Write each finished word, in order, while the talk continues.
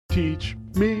Teach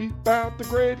me about the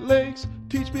Great Lakes.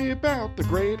 Teach me about the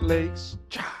Great Lakes.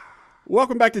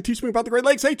 Welcome back to Teach Me About the Great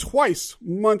Lakes, a twice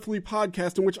monthly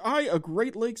podcast in which I, a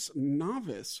Great Lakes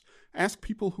novice, ask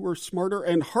people who are smarter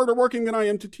and harder working than I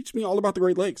am to teach me all about the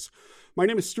Great Lakes. My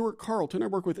name is Stuart Carlton. I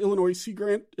work with Illinois Sea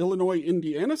Grant, Illinois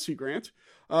Indiana Sea Grant.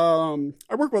 I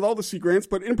work with all the Sea Grants,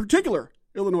 but in particular,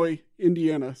 Illinois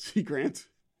Indiana Sea Grant.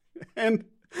 And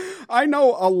I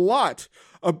know a lot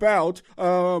about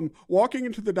walking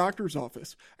into the doctor's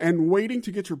office and waiting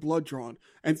to get your blood drawn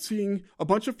and seeing a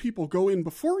bunch of people go in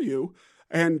before you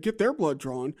and get their blood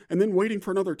drawn and then waiting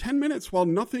for another 10 minutes while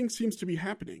nothing seems to be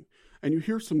happening. And you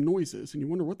hear some noises and you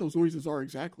wonder what those noises are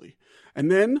exactly.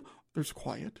 And then there's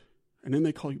quiet and then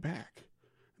they call you back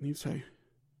and you say,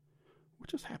 what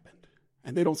just happened?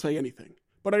 And they don't say anything.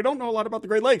 But I don't know a lot about the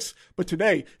Great Lakes. But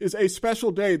today is a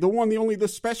special day. The one, the only, the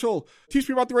special. Teach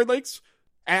Me About the Great Lakes.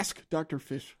 Ask Dr.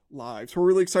 Fish Live. So we're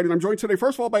really excited. I'm joined today,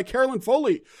 first of all, by Carolyn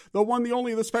Foley. The one, the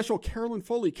only, the special Carolyn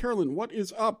Foley. Carolyn, what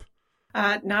is up?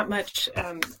 Not much.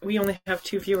 We only have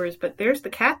 2 viewers, but there's the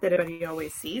cat that everybody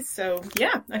always sees. So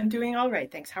yeah, I'm doing all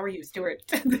right. Thanks. How are you, Stuart?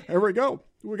 There we go.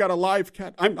 We got a live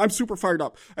cat. I'm super fired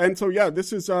up. And so, yeah,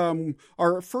 this is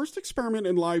our first experiment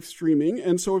in live streaming.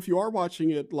 And so if you are watching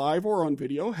it live or on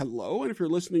video, hello. And if you're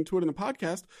listening to it in a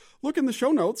podcast, look in the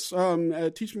show notes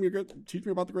at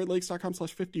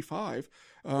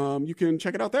teachmeaboutthegreatLakes.com/55. You can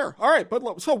check it out there. All right.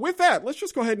 But so with that, let's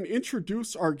just go ahead and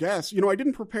introduce our guests. You know, I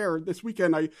didn't prepare this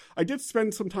weekend. I did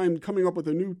spend some time coming up with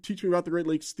a new Teach Me About the Great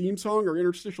Lakes theme song or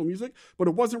interstitial music, but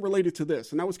it wasn't related to this.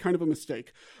 And that was kind of a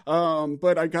mistake.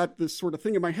 But I got this sort of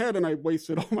thing in my head and I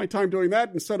wasted all my time doing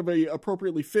that instead of a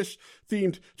appropriately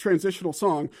fish-themed transitional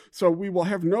song. So we will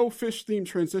have no fish-themed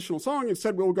transitional song.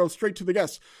 Instead, we'll go straight to the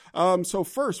guests. So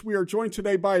first, we are joined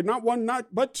today by not one,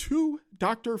 but 2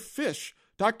 Dr. Fish.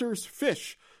 Doctors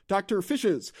Fish. Dr.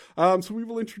 Fishes. So we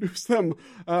will introduce them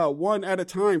one at a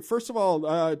time. First of all,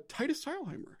 Titus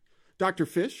Seilheimer. Dr.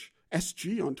 Fish,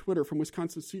 SG on Twitter from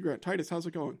Wisconsin Sea Grant. Titus, how's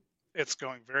it going? It's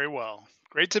going very well.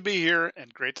 Great to be here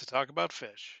and great to talk about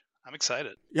fish. I'm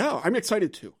excited. Yeah, I'm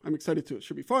excited too. It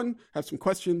should be fun. Have some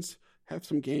questions. Have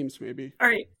some games, maybe. All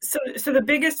right. So the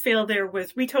biggest fail there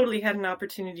was we totally had an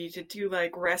opportunity to do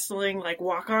like wrestling, like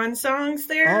walk-on songs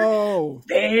there. Oh.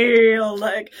 Fail.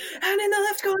 Like, and in the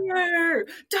left corner,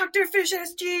 Dr. Fish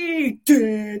SG.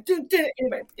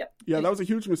 Anyway, yep. Yeah, that was a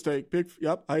huge mistake.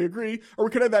 Yep, I agree. Or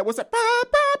we could have that. What's that? Ba,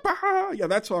 ba, ba. Yeah,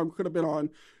 that song could have been on.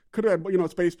 Could have,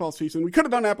 it's baseball season. We could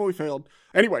have done that, but we failed.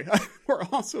 Anyway, we're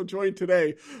also joined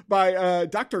today by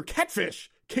Dr. Catfish,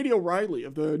 Katie O'Reilly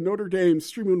of the Notre Dame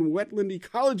Stream and Wetland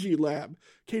Ecology Lab.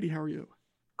 Katie, how are you?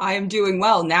 I am doing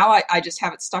well. Now I just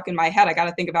have it stuck in my head. I got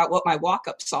to think about what my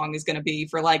walk-up song is going to be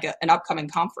for like an upcoming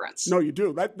conference. No, you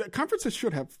do. That conferences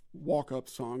should have walk-up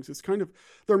songs. It's kind of,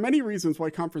 there are many reasons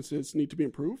why conferences need to be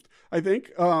improved, I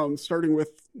think, starting with,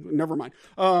 never mind.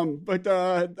 But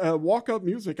walk-up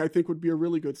music, I think, would be a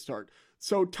really good start.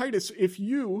 So, Titus, if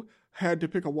you had to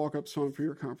pick a walk-up song for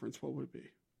your conference, what would it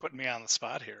be? Putting me on the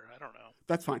spot here. I don't know.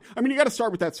 That's fine. I mean, you got to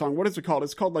start with that song. What is it called?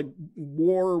 It's called like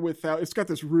War Without, it's got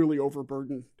this really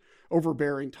overbearing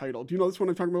title. Do you know this one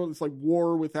I'm talking about? It's like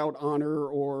War Without Honor,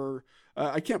 or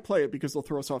I can't play it because they'll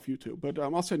throw us off YouTube, but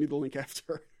I'll send you the link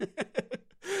after.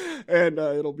 And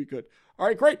it'll be good. All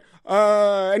right, great.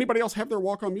 Anybody else have their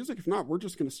walk-on music? If not, we're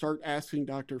just going to start asking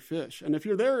Dr. Fish. And if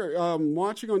you're there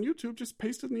watching on YouTube, just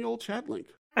paste it in the old chat link.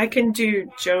 I can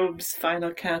do Job's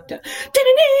final countdown.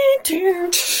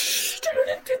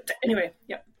 Anyway,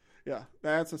 yeah. Yeah,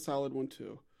 that's a solid one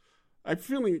too. I'm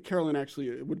feeling Carolyn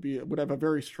actually would have a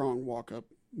very strong walk-up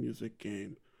music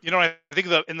game. You know, I think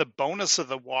in the bonus of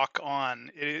the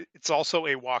walk-on, it's also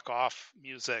a walk-off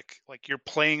music. Like you're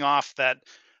playing off that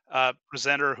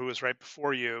presenter who was right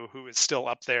before you, who is still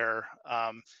up there,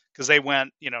 because they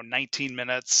went, 19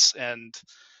 minutes, and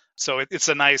so it's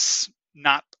a nice,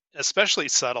 not especially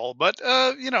subtle, but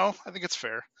I think it's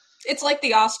fair. It's like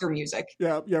the Oscar music.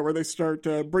 Yeah, where they start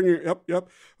bringing. Yep.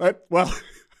 Well,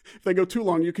 if they go too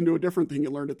long, you can do a different thing you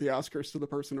learned at the Oscars to the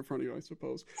person in front of you, I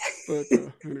suppose. But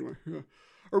anyway, yeah.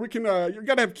 Or we can. You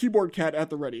got to have Keyboard Cat at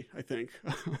the ready, I think,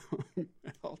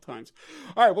 at all times.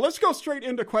 All right. Well, let's go straight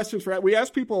into questions for that. We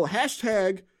asked people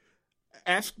hashtag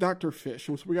Ask Dr. Fish.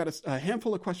 And so we got a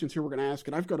handful of questions here we're going to ask,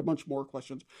 and I've got a bunch more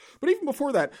questions. But even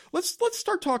before that, let's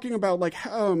start talking about, like,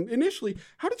 initially,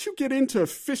 how did you get into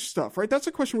fish stuff, right? That's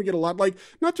a question we get a lot. Like,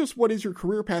 not just what is your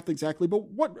career path exactly, but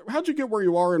how'd you get where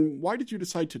you are, and why did you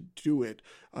decide to do it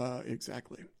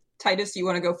exactly? Titus, you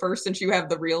want to go first since you have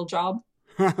the real job?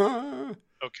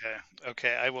 Okay,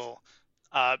 I will.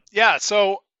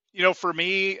 So, for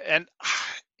me, and,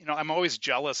 I'm always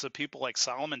jealous of people like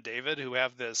Solomon David who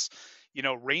have this,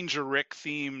 Ranger Rick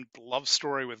themed love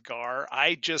story with Gar.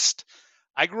 I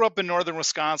grew up in northern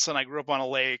Wisconsin. I grew up on a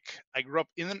lake. I grew up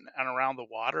in and around the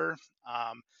water.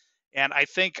 And I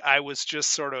think I was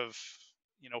just sort of,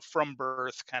 from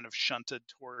birth kind of shunted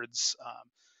towards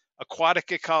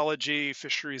aquatic ecology,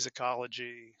 fisheries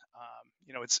ecology.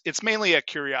 It's mainly a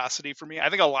curiosity for me. I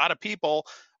think a lot of people,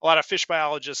 a lot of fish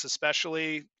biologists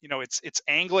especially, it's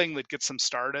angling that gets them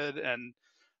started. And,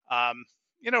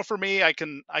 for me, I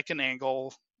can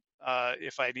angle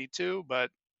if I need to,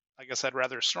 but I guess I'd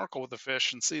rather snorkel with the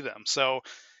fish and see them. So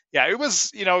yeah, it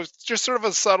was, just sort of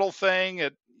a subtle thing.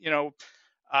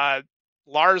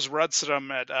 Lars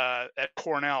Rudstrom at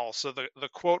Cornell. So the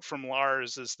quote from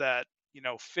Lars is that,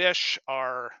 fish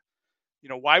are,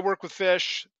 why work with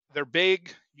fish? They're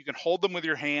big. You can hold them with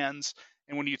your hands.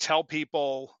 And when you tell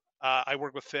people I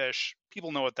work with fish,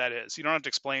 people know what that is. You don't have to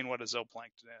explain what a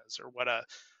zooplankton is or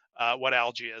what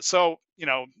algae is. So,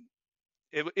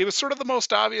 it was sort of the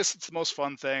most obvious. It's the most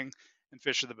fun thing, and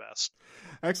fish are the best.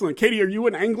 Excellent. Katie, are you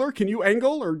an angler? Can you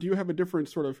angle, or do you have a different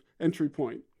sort of entry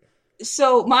point?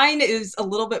 So mine is a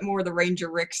little bit more the Ranger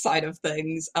Rick side of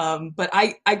things. But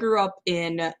I grew up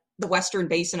in the western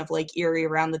basin of Lake Erie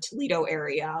around the Toledo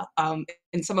area. And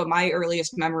some of my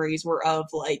earliest memories were of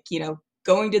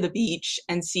going to the beach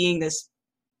and seeing this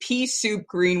pea soup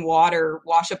green water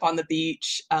wash up on the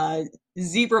beach.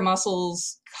 Zebra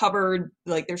mussels covered,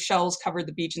 their shells covered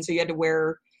the beach. And so you had to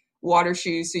wear water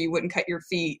shoes so you wouldn't cut your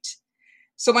feet.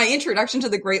 So my introduction to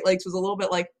the Great Lakes was a little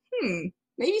bit like,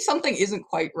 maybe something isn't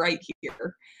quite right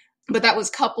here. But that was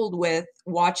coupled with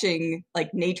watching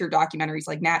nature documentaries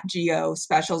like Nat Geo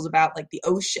specials about the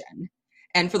ocean.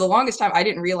 And for the longest time, I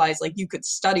didn't realize you could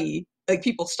study,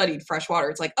 people studied freshwater.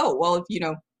 It's oh, well, if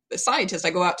a scientist,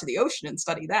 I go out to the ocean and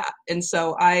study that. And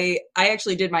so I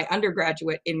actually did my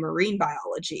undergraduate in marine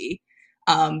biology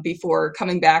before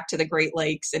coming back to the Great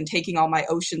Lakes and taking all my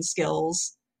ocean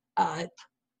skills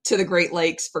to the Great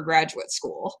Lakes for graduate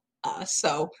school.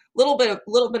 So little bit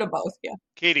of both, yeah.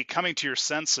 Katie, coming to your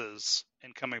senses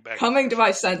and coming back. Coming to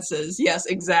my senses, yes,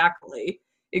 exactly.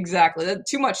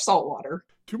 Too much salt water.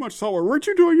 Too much salt water. Where'd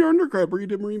you do your undergrad where you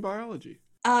did marine biology?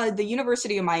 The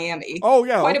University of Miami. Oh,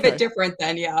 yeah. Quite a bit different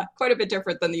than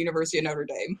the University of Notre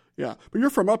Dame. Yeah. But you're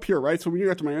from up here, right? So when you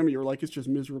got to Miami, you're it's just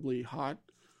miserably hot.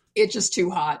 It's just too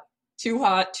hot,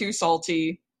 too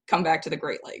salty. Come back to the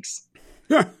Great Lakes.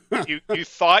 You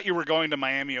thought you were going to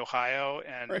Miami, Ohio,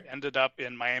 and ended up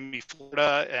in Miami,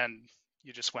 Florida, and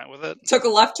you just went with it? Took a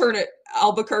left turn at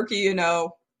Albuquerque,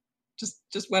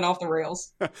 just went off the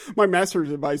rails. My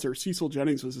master's advisor, Cecil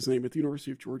Jennings was his name, at the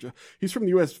University of Georgia. He's from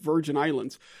the U.S. Virgin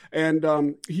Islands.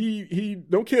 And he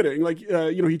no kidding,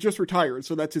 he just retired,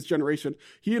 so that's his generation.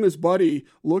 He and his buddy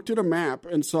looked at a map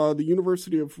and saw the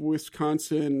University of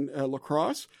Wisconsin La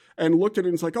Crosse and looked at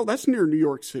it and was oh, that's near New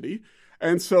York City.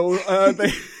 And so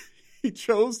he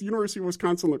chose the University of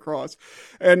Wisconsin La Crosse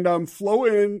and flew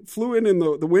in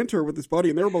the winter with his buddy,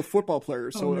 and they were both football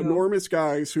players, so enormous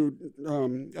guys who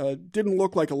didn't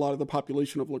look like a lot of the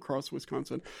population of La Crosse,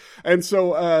 Wisconsin. And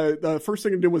so the first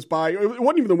thing to do was buy, it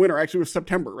wasn't even the winter, actually, it was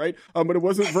September, right? But it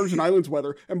wasn't Virgin Islands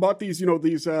weather, and bought these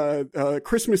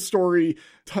Christmas story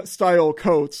style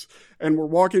coats, and we're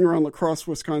walking around La Crosse,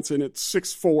 Wisconsin at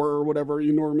 6'4" or whatever,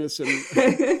 enormous, and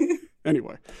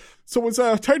anyway. So was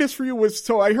Titus for you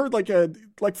so I heard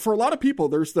for a lot of people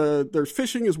there's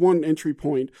fishing is one entry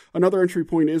point. Another entry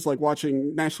point is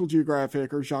watching National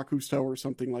Geographic or Jacques Cousteau or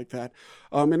something like that.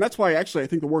 And that's why actually I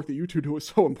think the work that you two do is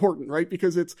so important, right?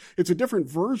 Because it's a different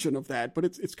version of that, but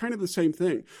it's kind of the same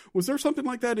thing. Was there something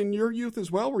like that in your youth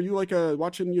as well? Were you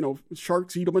watching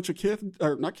sharks eat a bunch of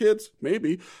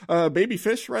baby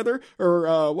fish rather,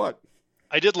 or what?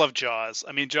 I did love Jaws.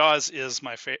 I mean, Jaws is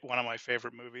one of my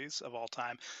favorite movies of all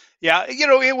time. Yeah,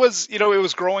 it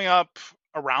was growing up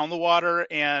around the water,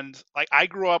 and I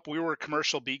grew up. We were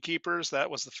commercial beekeepers. That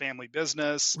was the family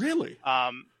business. Really?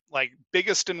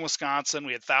 Biggest in Wisconsin.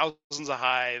 We had thousands of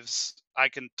hives. I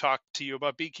can talk to you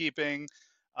about beekeeping.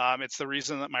 It's the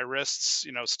reason that my wrists,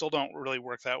 still don't really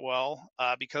work that well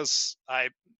because I,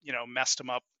 messed them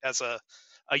up as a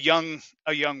young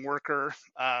worker.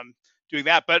 Doing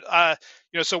that. But,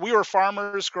 so we were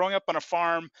farmers growing up on a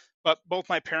farm, but both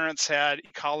my parents had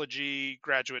ecology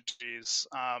graduate degrees,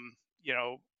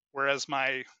 whereas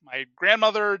my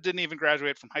grandmother didn't even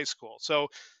graduate from high school. So,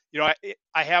 I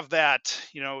have that,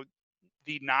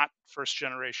 the not first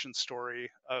generation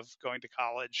story of going to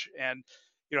college and,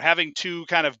 having two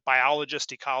kind of biologist,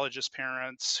 ecologist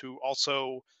parents who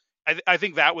also, I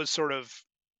think that was sort of,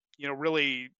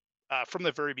 really from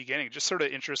the very beginning, just sort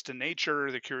of interest in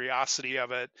nature, the curiosity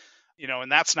of it,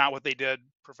 and that's not what they did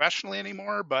professionally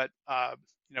anymore. But,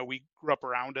 we grew up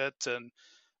around it. And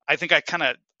I think I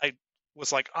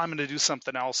was like, I'm going to do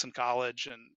something else in college.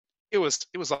 And it was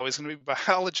always going to be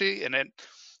biology. And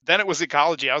then it was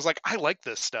ecology. I was like, I like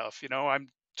this stuff. I'm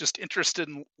just interested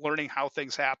in learning how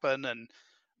things happen. And,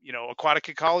 aquatic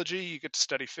ecology, you get to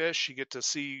study fish, you get to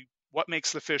see what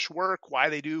makes the fish work, why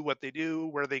they do what they do,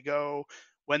 where they go,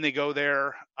 when they go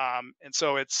there. And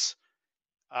so it's,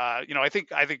 I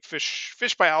think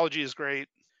fish biology is great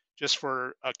just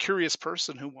for a curious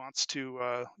person who wants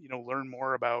to, learn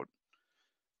more about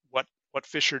what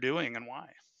fish are doing and why.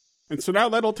 And so now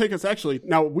that'll take us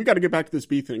now we got to get back to this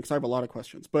bee thing because I have a lot of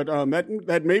questions, but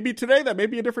that may be today, that may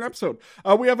be a different episode.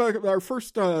 We have our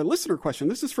first listener question.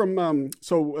 This is from,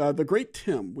 the Great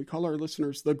Tim. We call our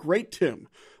listeners the Great Tim.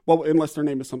 Well, unless their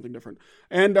name is something different.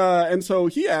 And so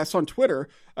he asks on Twitter,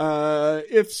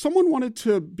 if someone wanted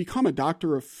to become a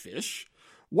doctor of fish,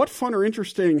 what fun or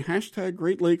interesting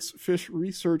 #Great Lakes fish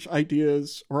research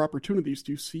ideas or opportunities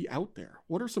do you see out there?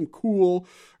 What are some cool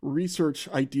research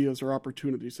ideas or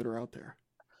opportunities that are out there?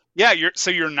 Yeah,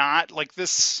 you're not like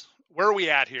this. Where are we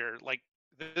at here? Like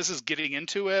this is getting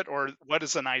into it, or what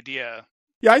is an idea?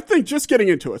 Yeah, I think just getting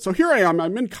into it. So here I am.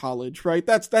 I'm in college, right?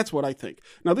 That's what I think.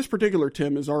 Now, this particular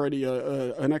Tim is already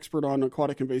an expert on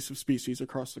aquatic invasive species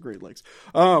across the Great Lakes.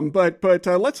 But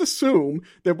let's assume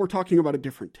that we're talking about a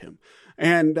different Tim.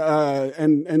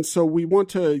 And so we want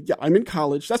to. Yeah, I'm in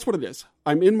college. That's what it is.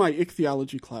 I'm in my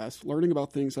ichthyology class, learning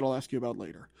about things that I'll ask you about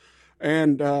later.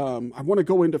 And I want to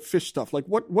go into fish stuff. Like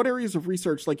what areas of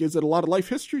research? Like, is it a lot of life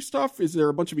history stuff? Is there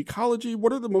a bunch of ecology?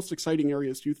 What are the most exciting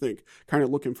areas do you think? Kind of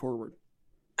looking forward.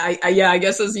 I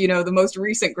guess as the most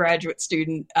recent graduate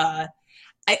student, I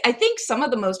think some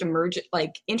of the most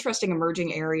interesting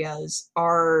emerging areas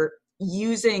are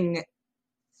using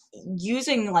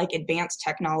like advanced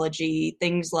technology,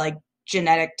 things like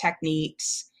genetic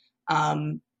techniques,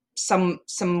 some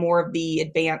more of the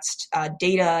advanced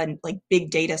data and like big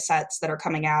data sets that are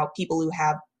coming out. People who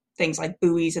have things like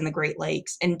buoys in the Great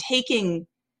Lakes and taking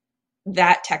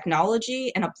that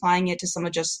technology and applying it to some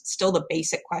of just still the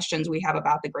basic questions we have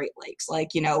about the Great Lakes. Like,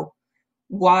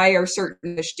 why are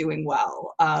certain fish doing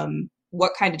well?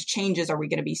 What kind of changes are we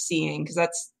going to be seeing? Because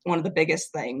that's one of the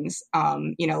biggest things.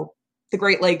 The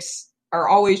Great Lakes are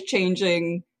always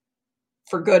changing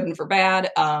for good and for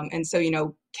bad. And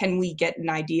so, can we get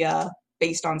an idea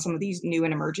based on some of these new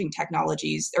and emerging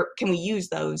technologies, or can we use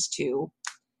those to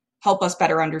help us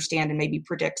better understand and maybe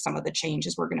predict some of the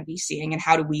changes we're going to be seeing, and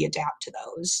how do we adapt to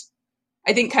those?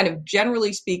 I think kind of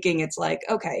generally speaking, it's like,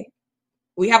 okay,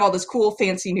 we have all this cool,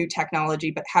 fancy new technology,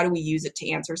 but how do we use it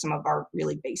to answer some of our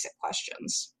really basic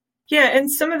questions? Yeah,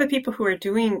 and some of the people who are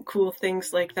doing cool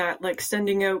things like that, like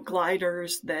sending out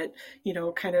gliders that,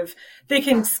 they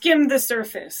can skim the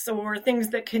surface, or things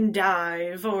that can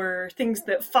dive, or things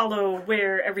that follow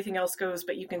where everything else goes,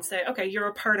 but you can say, okay, you're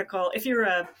a particle. If you're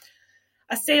a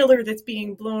sailor that's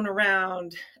being blown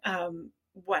around,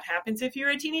 what happens if you're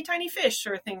a teeny tiny fish,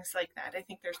 or things like that. I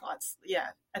think there's lots. Yeah,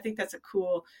 I think that's a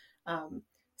cool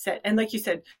set. And like you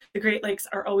said, the Great Lakes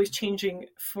are always changing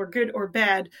for good or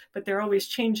bad, but they're always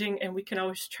changing, and we can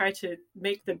always try to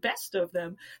make the best of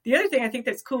them. The other thing I think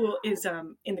that's cool is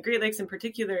in the Great Lakes in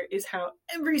particular is how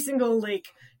every single lake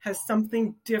has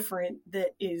something different that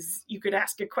is, you could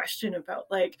ask a question about.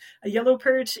 Like a yellow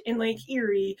perch in Lake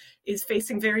Erie is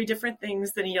facing very different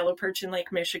things than a yellow perch in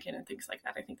Lake Michigan and things like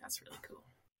that. I think that's really cool.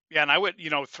 Yeah, and I would,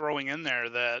 throwing in there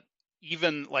that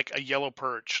even like a yellow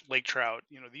perch, lake trout,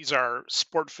 these are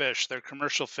sport fish, they're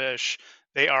commercial fish,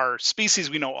 they are species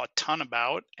we know a ton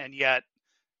about, and yet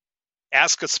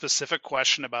ask a specific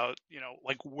question about,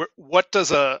 like what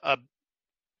does a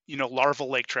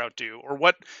larval lake trout do, or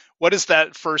what is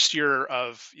that first year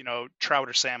of trout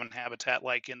or salmon habitat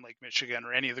like in Lake Michigan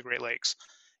or any of the Great Lakes?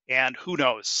 And who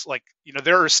knows? Like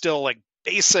there are still like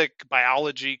basic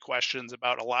biology questions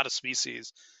about a lot of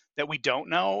species that we don't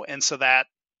know, and so that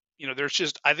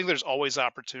I think there's always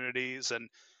opportunities. And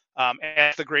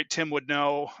as the Great Tim would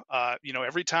know,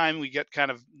 every time we get kind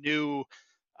of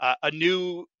a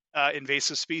new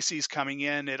invasive species coming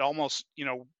in, it almost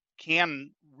can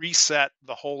reset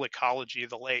the whole ecology of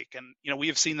the lake. And we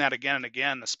have seen that again and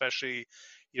again, especially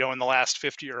in the last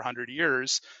 50 or 100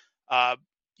 years.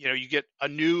 You get a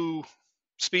new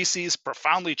species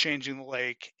profoundly changing the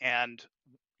lake, and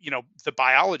the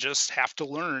biologists have to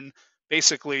learn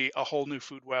basically a whole new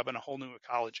food web and a whole new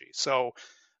ecology. So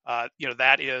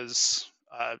that is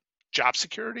job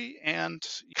security and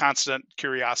constant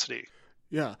curiosity.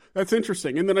 Yeah, that's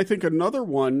interesting. And then I think another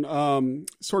one,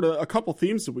 sort of a couple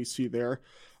themes that we see there.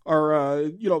 are,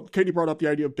 Katie brought up the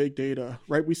idea of big data,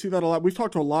 right? We see that a lot. We've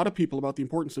talked to a lot of people about the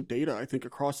importance of data, I think,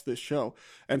 across this show.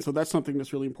 And so that's something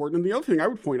that's really important. And the other thing I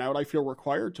would point out, I feel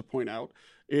required to point out,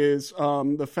 is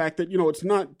the fact that, it's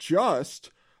not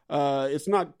just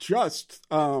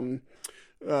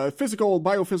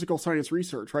biophysical science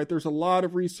research, right? There's a lot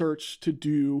of research to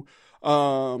do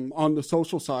on the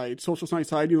social science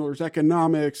side. There's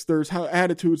economics, there's how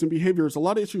attitudes and behaviors. A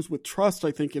lot of issues with trust,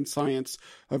 I think, in science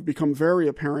have become very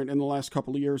apparent in the last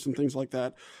couple of years and things like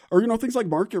that. Or, things like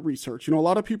market research. A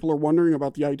lot of people are wondering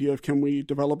about the idea of, can we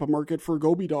develop a market for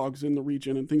Gobi dogs in the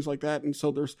region and things like that. And so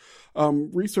there's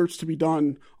research to be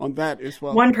done on that as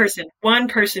well. One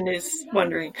person is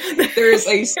wondering. There's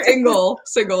a single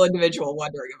individual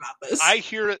wondering about this. I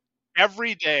hear it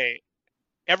every day.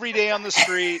 Every day on the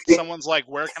street, someone's like,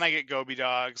 where can I get Gobi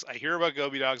dogs? I hear about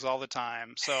Gobi dogs all the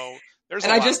time. So there's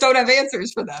and I just don't have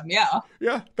answers for them. Yeah.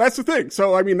 Yeah, that's the thing.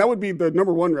 So, I mean, that would be the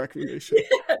number one recommendation.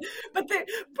 But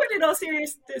in all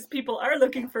seriousness, people are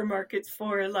looking for markets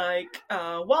for like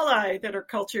walleye that are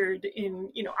cultured in,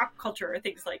 aquaculture or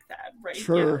things like that, right?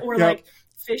 Sure. Yeah. Or like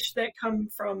fish that come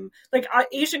from like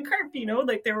Asian carp,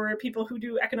 like there were people who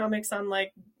do economics on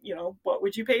like, what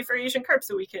would you pay for Asian carp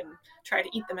so we can try to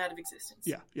eat them out of existence.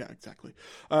 Yeah, exactly.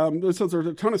 So there's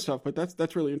a ton of stuff, but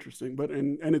that's really interesting. But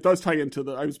and it does tie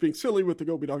into I was being silly with the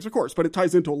Gobi dogs, of course, but it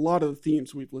ties into a lot of the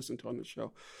themes we've listened to on this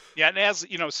show. Yeah, and as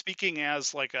speaking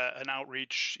as like an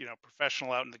outreach,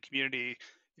 professional out in the community,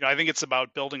 I think it's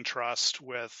about building trust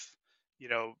with,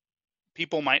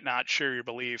 people might not share your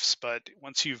beliefs, but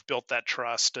once you've built that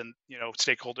trust and,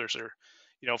 stakeholders are,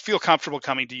 feel comfortable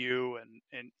coming to you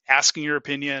and asking your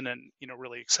opinion and,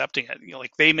 really accepting it.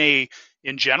 Like they may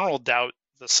in general doubt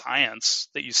the science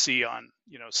that you see on,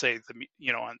 say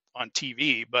on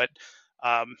TV, but,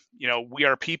 we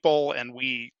are people and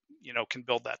we, can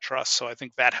build that trust. So I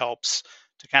think that helps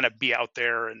to kind of be out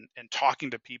there and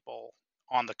talking to people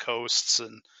on the coasts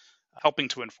and helping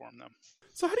to inform them.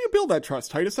 So how do you build that trust,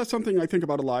 Titus? That's something I think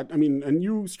about a lot. I mean, and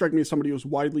you strike me as somebody who's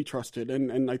widely trusted,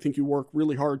 and I think you work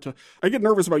really hard to... I get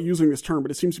nervous about using this term,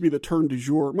 but it seems to be the term du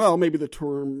jour. Well, maybe the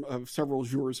term of several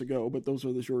jours ago, but those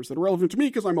are the jours that are relevant to me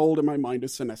because I'm old and my mind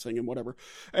is senescing and whatever.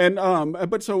 And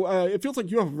but so it feels like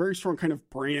you have a very strong kind of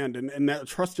brand and that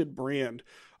trusted brand.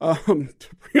 To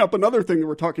bring up another thing that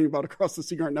we're talking about across the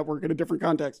Sea Grant Network in a different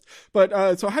context.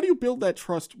 But so how do you build that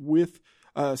trust with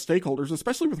stakeholders,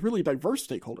 especially with really diverse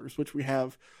stakeholders, which we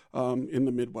have in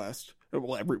the Midwest,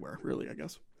 well, everywhere, really, I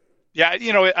guess. Yeah,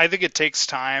 I think it takes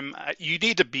time. You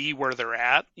need to be where they're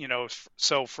at,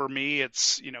 so for me,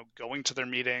 it's, going to their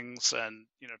meetings and,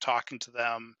 talking to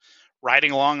them,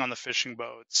 riding along on the fishing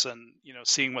boats and,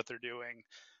 seeing what they're doing.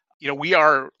 We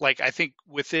are like, I think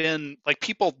within, like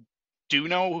people do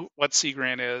know what Sea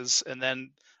Grant is, and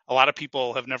then a lot of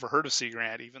people have never heard of Sea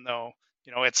Grant, even though,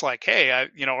 it's like, hey,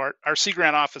 our Sea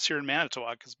Grant office here in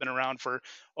Manitowoc has been around for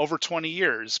over 20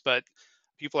 years, but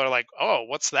people are like, oh,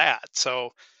 what's that? So,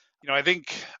 I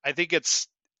think it's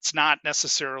not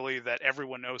necessarily that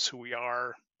everyone knows who we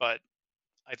are, but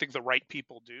I think the right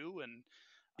people do. And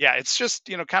yeah, it's just,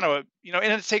 kind of,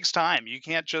 and it takes time. You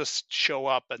can't just show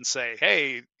up and say,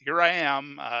 hey, here I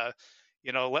am,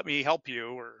 let me help you,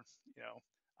 or,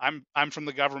 I'm from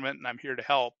the government and I'm here to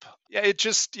help. Yeah, it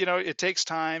just, it takes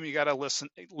time. You got to listen.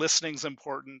 Listening's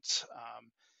important.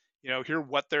 Hear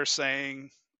what they're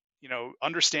saying,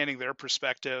 understanding their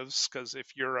perspectives. Because if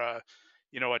you're a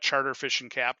charter fishing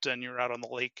captain, you're out on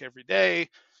the lake every day,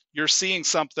 you're seeing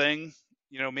something,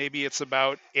 maybe it's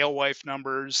about alewife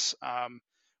numbers,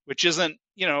 which isn't,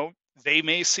 they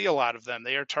may see a lot of them.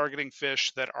 They are targeting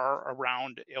fish that are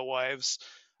around alewives,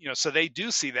 so they do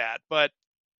see that, but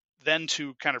then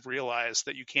to kind of realize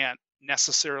that you can't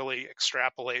necessarily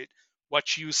extrapolate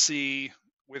what you see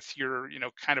with your,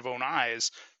 kind of own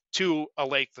eyes to a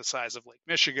lake the size of Lake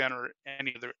Michigan or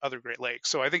any other Great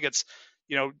Lakes. So I think it's,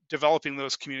 developing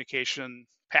those communication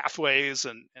pathways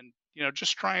and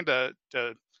just trying to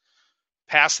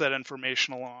pass that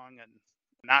information along and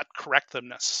not correct them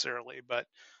necessarily, but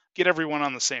get everyone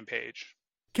on the same page.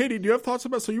 Katie, do you have thoughts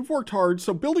about, so you've worked hard,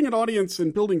 so building an audience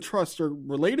and building trust are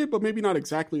related, but maybe not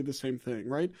exactly the same thing,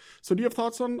 right? So do you have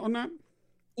thoughts on that?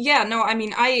 Yeah, no, I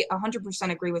mean, I 100%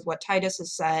 agree with what Titus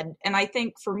has said. And I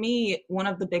think for me, one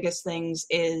of the biggest things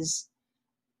is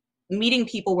meeting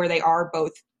people where they are,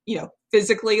 both,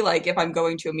 physically, like if I'm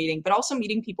going to a meeting, but also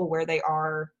meeting people where they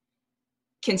are,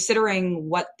 considering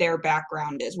what their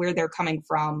background is, where they're coming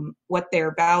from, what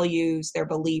their values, their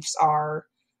beliefs are,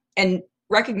 and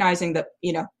recognizing that,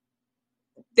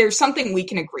 there's something we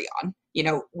can agree on,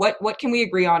 what can we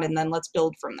agree on? And then let's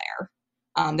build from there.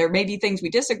 There may be things we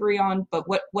disagree on, but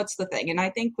what's the thing? And I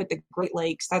think with the Great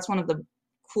Lakes, that's one of the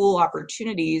cool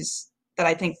opportunities that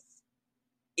I think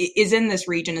is in this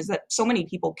region, is that so many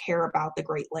people care about the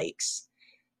Great Lakes,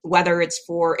 whether it's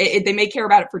for, they may care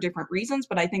about it for different reasons,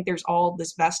 but I think there's all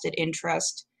this vested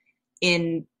interest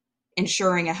in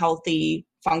ensuring a healthy,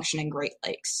 functioning Great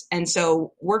Lakes. And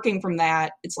so working from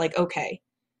that, it's like, okay,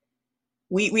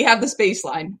 we have this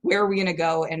baseline. Where are we going to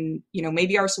go? And,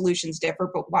 maybe our solutions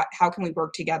differ, but how can we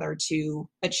work together to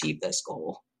achieve this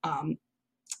goal?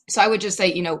 So I would just say,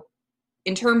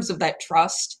 in terms of that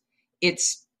trust,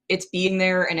 it's being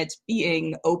there, and it's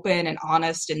being open and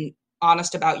honest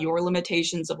about your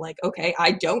limitations of like, okay,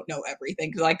 I don't know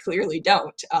everything, because I clearly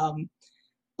don't.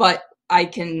 But I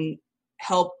can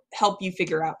help you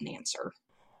figure out an answer.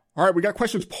 All right, we got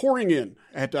questions pouring in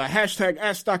at hashtag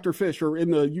Ask Dr. Fish or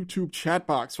in the YouTube chat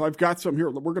box. So I've got some here.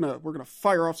 We're gonna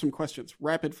fire off some questions,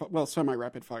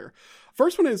 semi-rapid fire.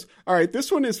 First one is, all right, this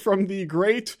one is from the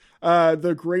great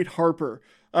Harper,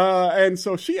 and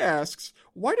so she asks,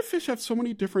 why do fish have so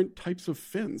many different types of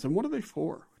fins, and what are they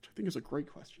for? Which I think is a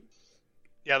great question.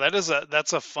 Yeah,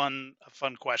 that's a fun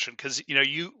question, because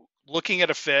you looking at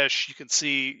a fish, you can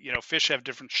see fish have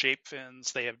different shape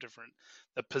fins. They have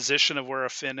the position of where a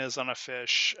fin is on a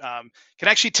fish can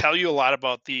actually tell you a lot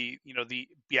about the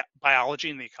biology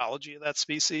and the ecology of that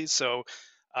species. So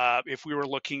if we were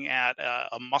looking at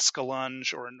a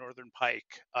muskellunge or a northern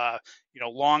pike,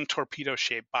 long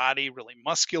torpedo-shaped body, really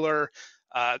muscular.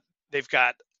 They've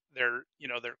got their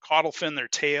caudal fin, their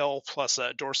tail, plus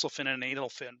a dorsal fin and an anal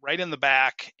fin right in the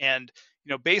back. And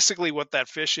basically what that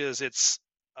fish is, it's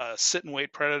a sit and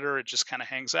wait predator. It just kind of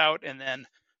hangs out and then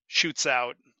shoots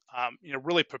out.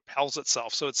 Really propels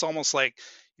itself. So it's almost like,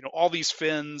 all these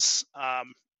fins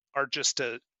are just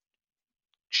to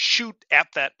shoot at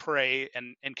that prey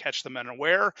and catch them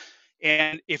unaware.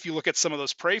 And if you look at some of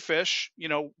those prey fish,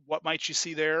 what might you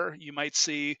see there? You might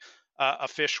see a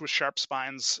fish with sharp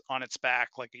spines on its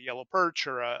back, like a yellow perch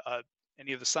or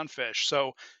any of the sunfish.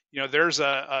 So, there's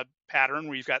a pattern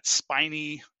where you've got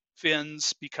spiny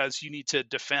fins because you need to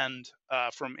defend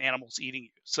from animals eating you.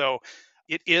 So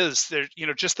it is there,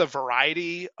 just the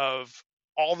variety of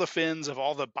all the fins, of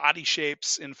all the body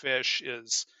shapes in fish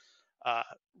is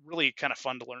really kind of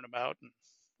fun to learn about.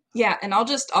 Yeah, and I'll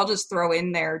just throw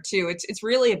in there too. It's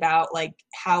really about like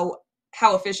how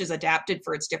a fish is adapted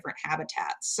for its different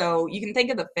habitats. So you can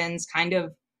think of the fins kind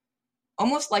of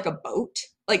almost like a boat.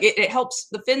 Like it helps,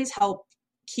 the fins help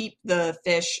keep the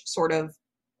fish sort of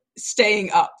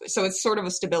staying up. So it's sort of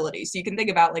a stability. So you can think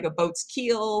about like a boat's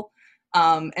keel.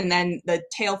 And then the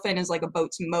tail fin is like a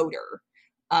boat's motor.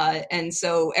 And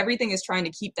so everything is trying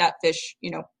to keep that fish,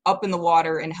 up in the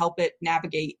water and help it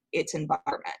navigate its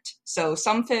environment. So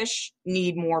some fish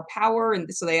need more power,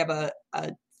 and so they have a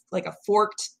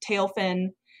forked tail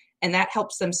fin, and that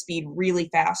helps them speed really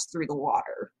fast through the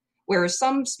water. Whereas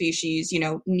some species,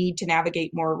 need to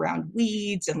navigate more around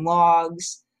weeds and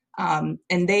logs. And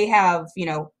they have,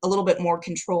 a little bit more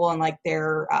control on like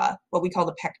their, what we call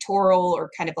the pectoral, or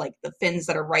kind of like the fins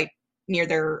that are right near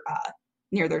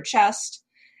their chest.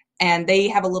 And they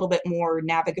have a little bit more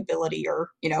navigability, or,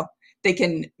 they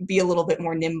can be a little bit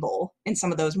more nimble in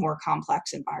some of those more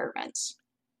complex environments.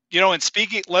 And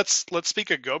speaking, let's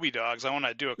speak of goby dogs. I want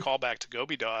to do a callback to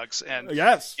goby dogs, and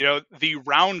yes, the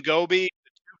round goby,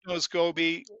 the tube-nosed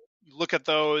goby. Look at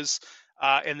those.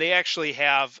 And they actually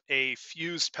have a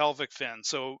fused pelvic fin.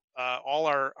 So all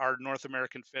our North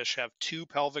American fish have two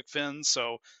pelvic fins.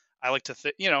 So I like to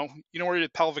think, where your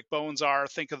pelvic bones are,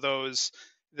 think of those.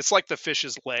 It's like the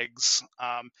fish's legs.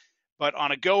 But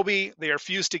on a goby, they are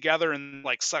fused together in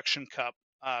like suction cup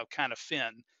kind of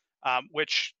fin,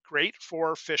 which great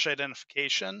for fish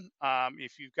identification.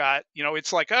 If you've got,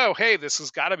 it's like, oh, hey, this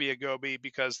has got to be a goby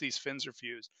because these fins are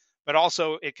fused. But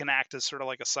also it can act as sort of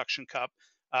like a suction cup.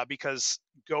 Because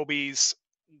gobies,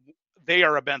 they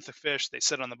are a benthic fish. They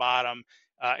sit on the bottom,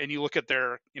 and you look at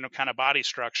their, kind of body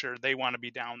structure. They want to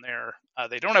be down there.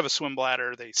 They don't have a swim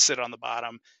bladder. They sit on the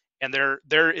bottom, and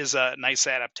there is a nice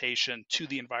adaptation to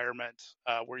the environment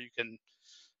where you can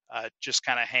just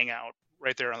kind of hang out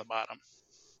right there on the bottom.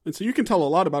 And so you can tell a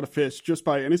lot about a fish just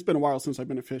by, and it's been a while since I've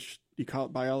been a fish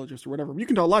biologist or whatever. You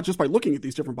can tell a lot just by looking at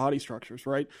these different body structures,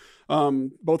 right?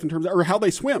 Both in terms of, or how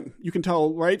they swim. You can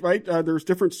tell, right? There's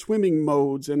different swimming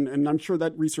modes, and I'm sure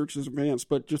that research is advanced,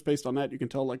 but just based on that, you can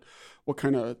tell like what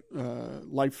kind of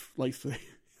life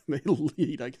they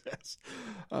lead, I guess.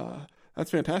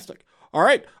 That's fantastic. All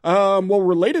right. Well,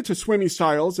 related to swimming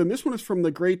styles, and this one is from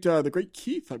the great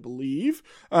Keith, I believe.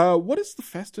 What is the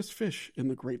fastest fish in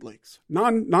the Great Lakes?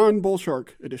 Non bull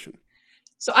shark edition.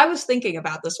 So I was thinking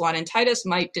about this one, and Titus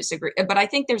might disagree, but I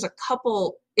think there's a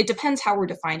couple, it depends how we're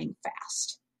defining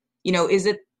fast. Is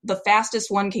it the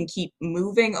fastest one can keep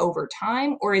moving over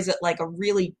time, or is it like a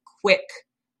really quick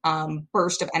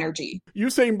burst of energy?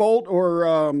 Usain Bolt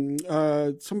or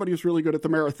somebody who's really good at the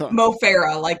marathon. Mo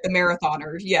Farah, like the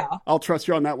marathoner, yeah. I'll trust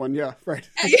you on that one, yeah, right.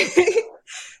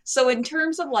 So in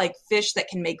terms of like fish that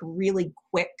can make really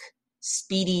quick,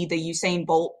 speedy, the Usain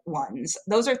Bolt ones,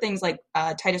 those are things like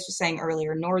Titus was saying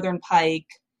earlier, northern pike,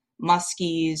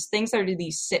 muskies, things that are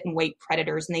these sit and wait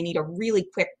predators, and they need a really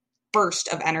quick burst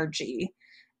of energy.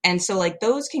 And so like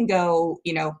those can go,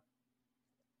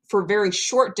 for very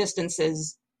short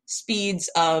distances, speeds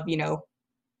of,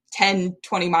 10,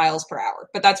 20 miles per hour,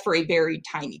 but that's for a very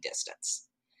tiny distance.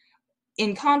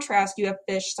 In contrast, you have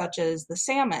fish such as the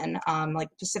salmon, like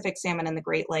Pacific salmon in the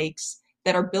Great Lakes,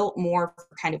 that are built more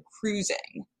for kind of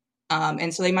cruising.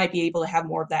 And so they might be able to have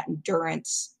more of that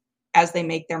endurance as they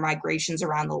make their migrations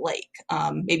around the lake.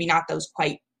 Maybe not those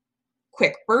quite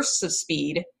quick bursts of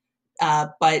speed,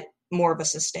 but more of a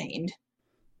sustained.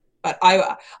 But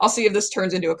I'll see if this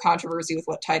turns into a controversy with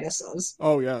what Titus says.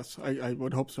 Oh, yes. I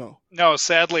would hope so. No,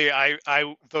 sadly,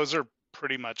 I those are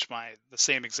pretty much the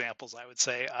same examples, I would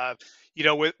say.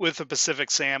 With the Pacific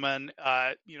salmon,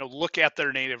 look at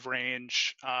their native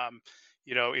range.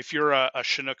 If you're a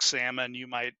Chinook salmon, you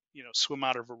might, swim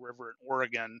out of a river in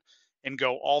Oregon and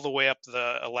go all the way up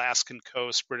the Alaskan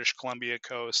coast, British Columbia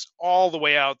coast, all the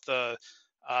way out the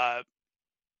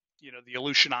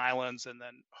Aleutian Islands, and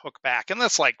then hook back. And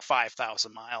that's like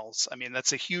 5,000 miles. I mean,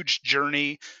 that's a huge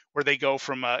journey where they go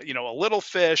from a little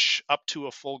fish up to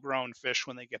a full grown fish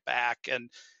when they get back. And,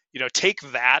 take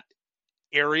that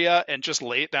area and just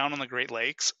lay it down on the Great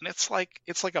Lakes. And it's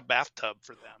like a bathtub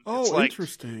for them. Oh, it's like,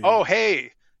 interesting. Oh,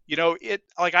 hey,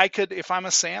 I could, if I'm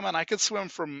a salmon, I could swim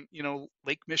from,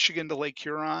 Lake Michigan to Lake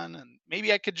Huron, and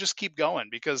maybe I could just keep going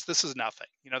because this is nothing.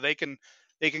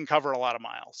 They can cover a lot of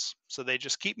miles. So they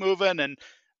just keep moving, and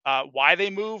why they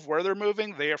move, where they're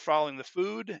moving, they are following the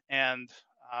food. And,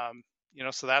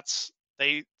 so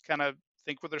they kind of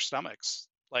think with their stomachs,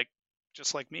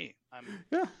 just like me.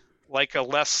 I'm like a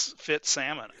less fit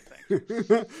salmon, I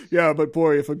think. Yeah, but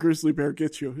boy, if a grizzly bear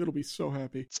gets you, it'll be so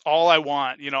happy. It's all I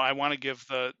want. I want to give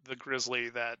the grizzly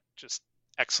that just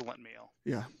excellent meal.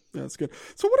 Yeah, that's good.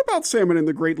 So what about salmon in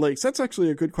the Great Lakes? That's actually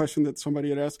a good question that somebody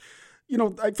had asked.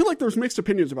 I feel like there's mixed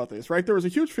opinions about this, right? There was a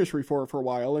huge fishery for a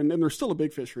while, and there's still a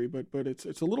big fishery, but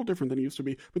it's a little different than it used to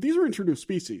be. But these are introduced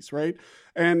species, right?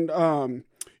 And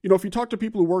if you talk to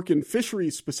people who work in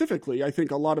fisheries specifically, I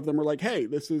think a lot of them are like, "Hey,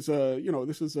 this is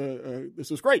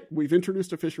great. We've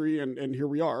introduced a fishery, and here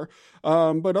we are."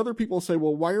 But other people say,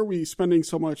 "Well, why are we spending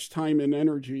so much time and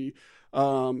energy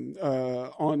on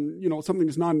something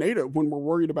that's non-native when we're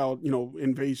worried about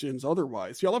invasions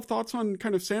otherwise?" Y'all have thoughts on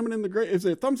kind of salmon in the Great? Is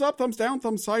it thumbs up, thumbs down,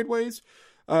 thumbs sideways?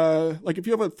 Like if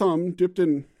you have a thumb dipped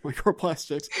in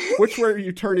microplastics, which way are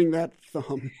you turning that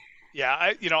thumb? Yeah,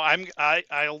 I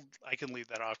can leave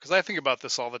that off because I think about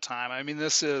this all the time. I mean,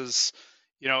 this is,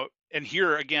 and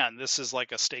here again, this is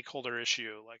like a stakeholder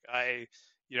issue. Like I,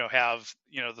 have,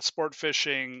 the sport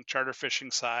fishing, charter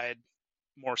fishing side,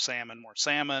 more salmon.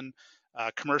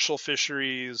 Commercial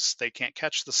fisheries, they can't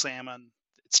catch the salmon.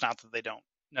 It's not that they don't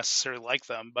necessarily like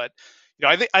them, but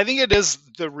I think it is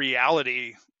the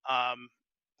reality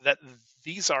that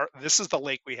this is the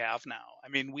lake we have now. I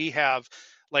mean, we have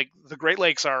like the Great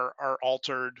Lakes are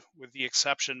altered with the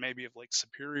exception maybe of Lake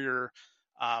Superior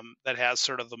that has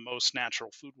sort of the most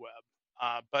natural food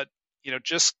web. But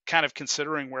just kind of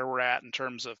considering where we're at in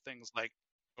terms of things like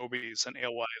gobies and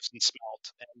alewives and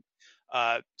smelt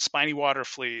and spiny water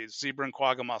fleas, zebra and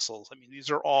quagga mussels. I mean, these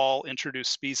are all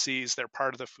introduced species. They're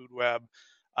part of the food web,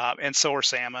 and so are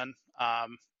salmon.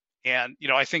 And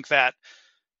I think that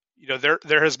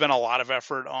there has been a lot of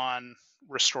effort on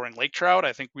restoring lake trout.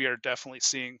 I think we are definitely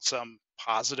seeing some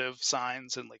positive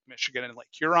signs in Lake Michigan and Lake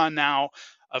Huron now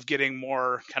of getting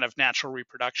more kind of natural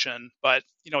reproduction. But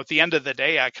at the end of the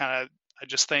day, I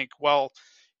just think, well,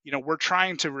 we're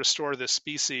trying to restore this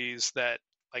species that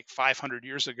like 500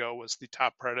 years ago was the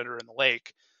top predator in the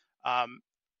lake.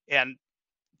 And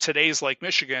today's Lake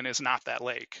Michigan is not that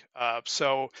lake.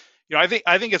 So I think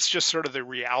it's just sort of the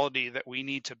reality that we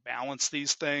need to balance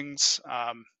these things,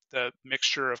 the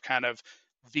mixture of kind of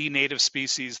the native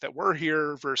species that were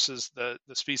here versus the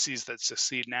species that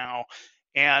succeed now.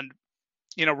 And,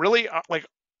 really like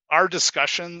our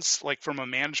discussions, like from a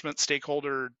management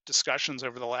stakeholder discussions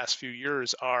over the last few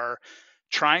years are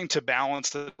trying to balance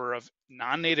the number of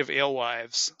non-native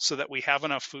alewives so that we have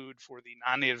enough food for the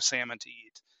non-native salmon to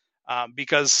eat.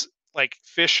 Because like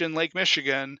fish in Lake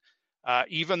Michigan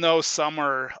Even though some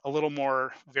are a little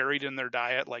more varied in their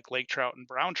diet, like lake trout and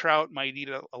brown trout might eat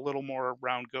a little more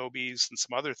round gobies and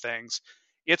some other things,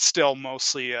 it's still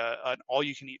mostly an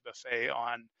all-you-can-eat buffet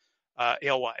on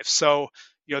alewives. So,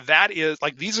 that is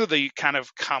like, these are the kind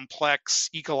of complex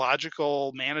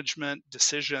ecological management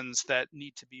decisions that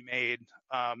need to be made.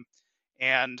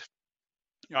 And,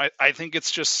 I think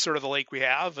it's just sort of the lake we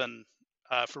have, and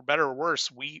for better or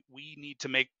worse, we need to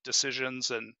make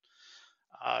decisions and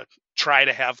try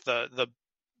to have the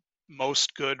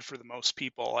most good for the most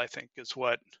people, I think is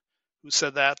who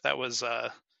said that? That was,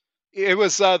 it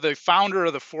was the founder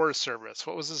of the Forest Service.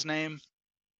 What was his name?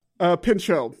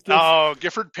 Pinchot.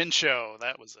 Gifford Pinchot.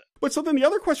 That was it. But so then the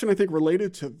other question I think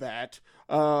related to that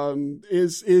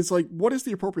is like, what is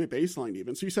the appropriate baseline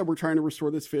even? So you said we're trying to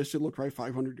restore this fish that looked right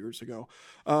 500 years ago.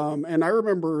 And I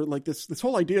remember like this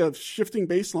whole idea of shifting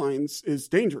baselines is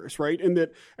dangerous, right? And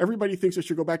that everybody thinks it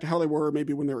should go back to how they were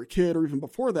maybe when they were a kid or even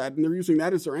before that. And they're using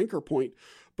that as their anchor point.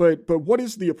 But what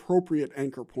is the appropriate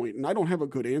anchor point? And I don't have a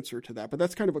good answer to that, but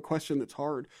that's kind of a question that's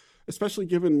hard, especially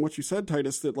given what you said,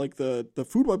 Titus, that like the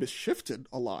food web has shifted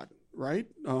a lot, right?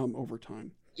 Over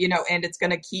time. And it's going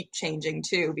to keep changing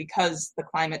too, because the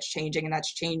climate's changing, and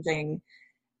that's changing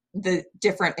the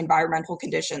different environmental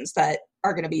conditions that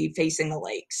are going to be facing the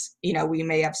lakes. We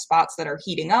may have spots that are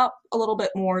heating up a little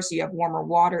bit more. So you have warmer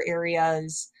water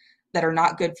areas that are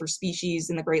not good for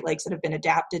species in the Great Lakes that have been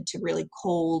adapted to really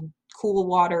cold, cool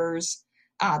waters.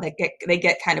 They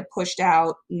get kind of pushed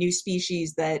out. New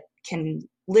species that can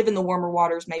live in the warmer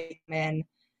waters may come in.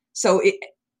 So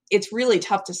it's really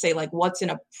tough to say like what's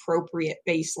an appropriate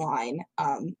baseline.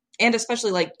 And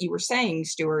especially like you were saying,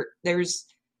 Stuart, there's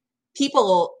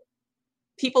people's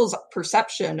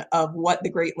perception of what the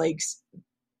Great Lakes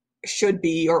should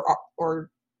be or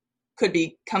could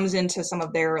be comes into some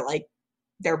of their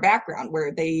background,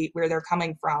 where they're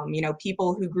coming from.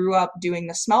 People who grew up doing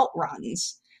the smelt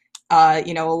runs,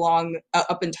 along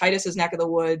up in Titus's neck of the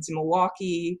woods, in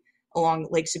Milwaukee, along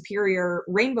Lake Superior.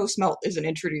 Rainbow smelt is an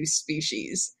introduced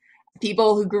species.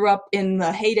 People who grew up in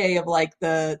the heyday of like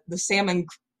the salmon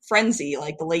frenzy,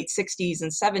 like the late 60s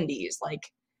and 70s, like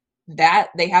that,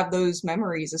 they have those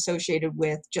memories associated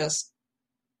with just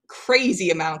crazy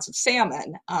amounts of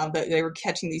salmon, that they were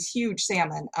catching these huge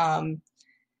salmon.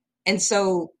 And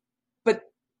so, but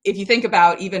if you think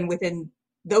about even within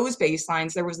those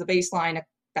baselines, there was the baseline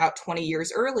about 20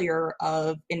 years earlier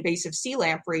of invasive sea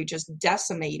lamprey just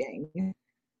decimating,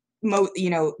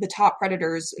 the top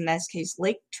predators, in this case,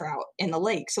 lake trout in the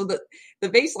lake. So the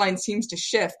baseline seems to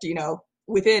shift,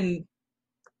 within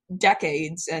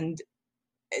decades. And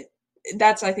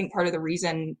that's, I think, part of the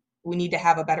reason we need to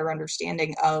have a better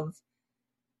understanding of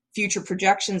future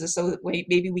projections, so that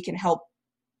maybe we can help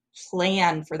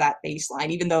plan for that baseline,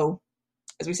 even though,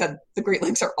 as we said, the Great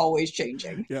Lakes are always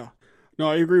changing. Yeah.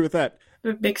 No, I agree with that.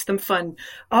 It makes them fun.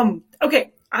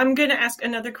 Okay, I'm going to ask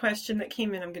another question that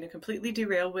came in. I'm going to completely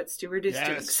derail what Stuart is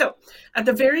doing. So at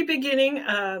the very beginning,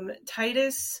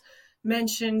 Titus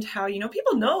mentioned how,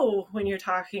 people know when you're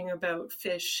talking about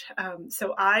fish.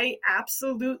 So I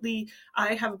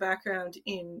have a background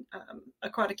in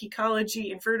aquatic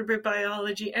ecology, invertebrate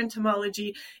biology,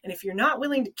 entomology. And if you're not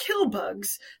willing to kill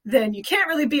bugs, then you can't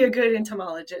really be a good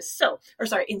entomologist.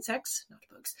 Insects, not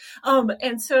bugs.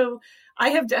 And so I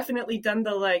have definitely done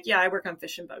I work on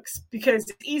fish and bugs, because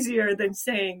it's easier than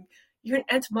saying you're an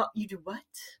entomologist. You do what?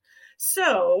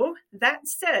 So that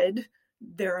said,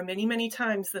 there are many, many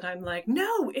times that I'm like,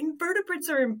 no, invertebrates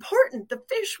are important. The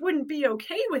fish wouldn't be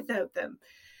okay without them.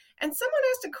 And someone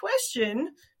asked a question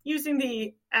using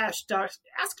the Ask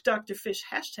Dr. Fish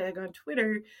hashtag on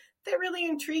Twitter that really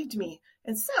intrigued me.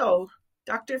 And so,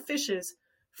 Dr. Fishes,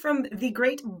 from the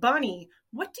great Bonnie,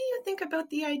 what do you think about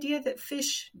the idea that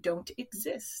fish don't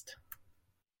exist?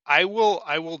 I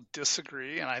will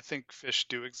disagree, and I think fish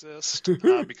do exist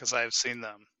because I've seen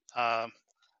them. That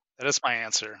is my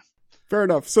answer. Fair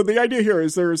enough. So the idea here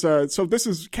is so this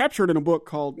is captured in a book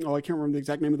called, I can't remember the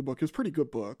exact name of the book. It's a pretty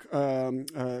good book.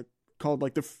 Called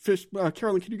like the fish.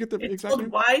 Carolyn, can you get the exact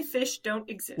name? Why Fish Don't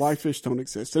Exist. Why Fish Don't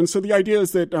Exist. And so the idea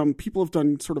is that people have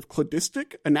done sort of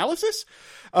cladistic analysis,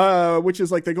 which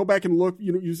is like they go back and look,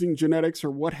 using genetics or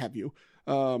what have you.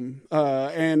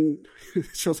 And it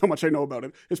shows how much I know about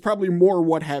it. It's probably more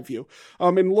what have you.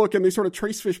 And look, and they sort of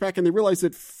trace fish back, and they realize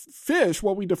that fish,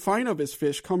 what we define of as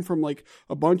fish, come from like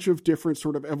a bunch of different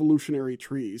sort of evolutionary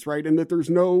trees, right? And that there's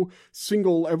no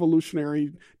single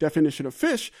evolutionary definition of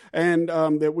fish. And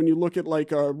that when you look at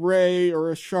like a ray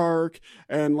or a shark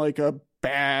and like a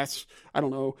bass, I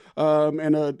don't know,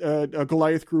 and a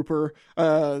Goliath grouper,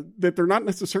 that they're not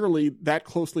necessarily that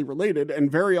closely related.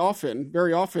 And very often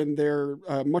they're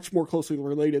much more closely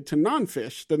related to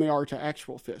non-fish than they are to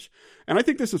actual fish. And I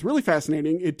think this is really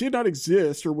fascinating. It did not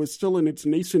exist or was still in its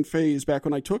nascent phase back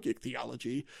when I took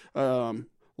ichthyology,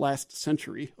 last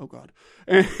century. Oh God.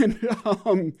 And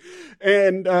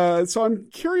so I'm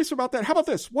curious about that. How about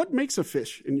this? What makes a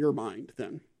fish in your mind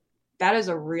then? That is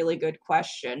a really good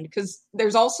question, because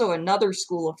there's also another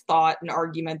school of thought and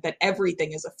argument that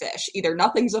everything is a fish. Either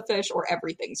nothing's a fish or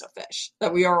everything's a fish.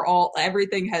 That we are all,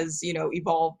 everything has,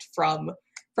 evolved from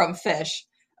fish.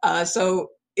 So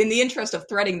in the interest of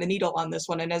threading the needle on this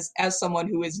one, and as someone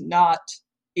who is not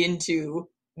into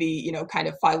the, kind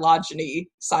of phylogeny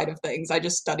side of things, I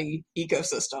just study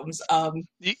ecosystems.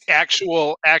 The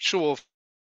actual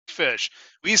fish.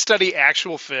 We study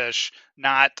actual fish,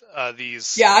 not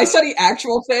these. Yeah, I study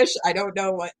actual fish. I don't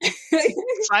know what.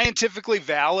 Scientifically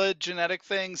valid genetic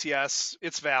things, yes,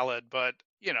 it's valid, but,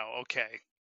 okay.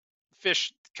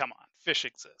 Fish, come on. Fish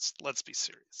exist. Let's be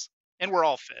serious. And we're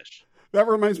all fish. That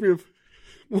reminds me of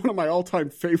one of my all-time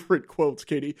favorite quotes,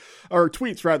 Katie, or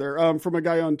tweets rather, from a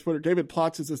guy on Twitter. David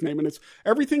Plotz is his name, and it's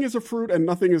 "Everything is a fruit and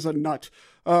nothing is a nut."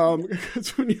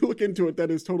 Because when you look into it, that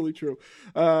is totally true.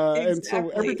 Exactly. And so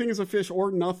everything is a fish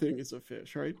or nothing is a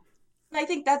fish, right? And I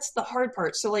think that's the hard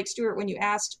part. So, like Stuart, when you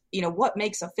asked, what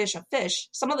makes a fish,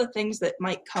 some of the things that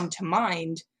might come to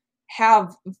mind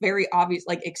have very obvious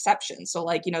exceptions. So,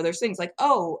 there's things like,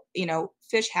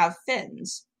 fish have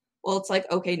fins. Well, it's like,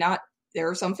 okay, there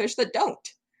are some fish that don't.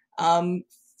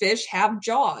 Fish have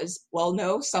jaws. Well,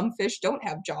 no, some fish don't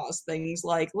have jaws. Things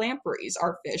like lampreys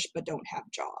are fish but don't have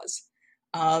jaws.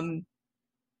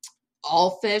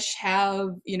 All fish have,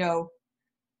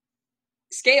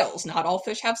 scales. Not all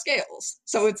fish have scales.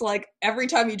 So it's like every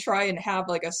time you try and have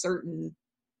a certain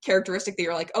characteristic that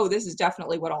you're like, oh, this is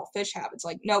definitely what all fish have, it's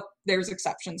like, nope, there's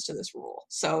exceptions to this rule.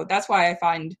 So that's why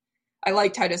I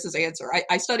like Titus's answer.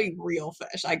 I study real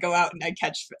fish. I go out and I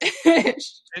catch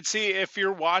fish. And see, if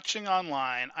you're watching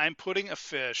online, I'm putting a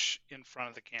fish in front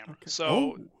of the camera. Okay.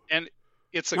 So, and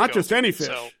it's not just any fish.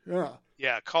 So,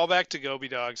 yeah. Call back to Goby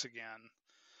Dogs again.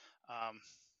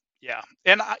 Yeah.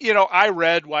 And, I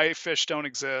read why fish don't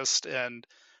exist. And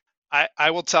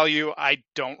I will tell you, I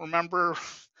don't remember.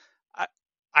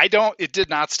 It did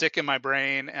not stick in my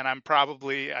brain. And I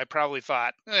probably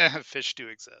thought, fish do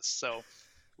exist. So.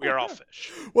 We are all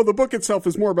fish. Well, the book itself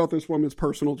is more about this woman's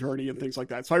personal journey and things like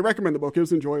that. So I recommend the book. It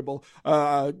was enjoyable.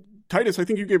 Titus, I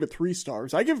think you gave it 3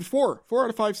 stars. I give it 4 out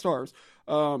of 5 stars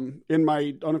in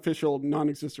my unofficial,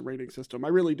 non-existent rating system. I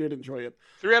really did enjoy it.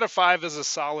 3 out of 5 is a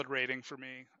solid rating for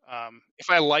me.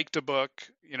 If I liked a book,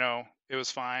 it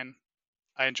was fine.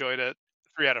 I enjoyed it.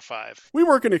 3 out of 5. We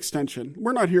work in extension.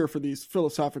 We're not here for these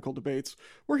philosophical debates.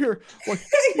 We're here.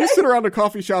 You sit around a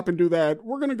coffee shop and do that.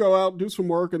 We're going to go out, do some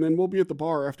work, and then we'll be at the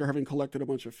bar after having collected a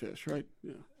bunch of fish, right?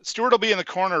 Yeah. Stuart will be in the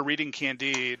corner reading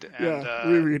Candide. And,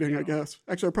 rereading, I guess.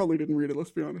 Actually, I probably didn't read it,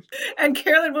 let's be honest. And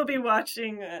Carolyn will be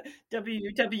watching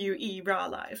WWE Raw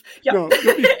Live. Yep. No,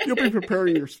 you'll be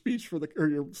preparing your speech or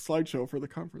your slideshow for the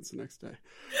conference the next day.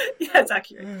 Yeah, it's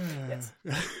accurate. Yes.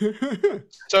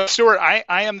 So, Stuart, I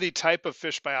am the type of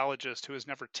fish biologist who has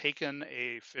never taken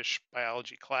a fish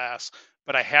biology class,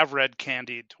 but I have read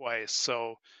Candide twice.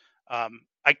 So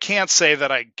I can't say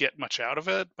that I get much out of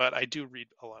it, but I do read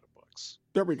a lot of books.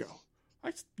 There we go.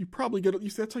 You probably get it.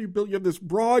 That's how you build. You have this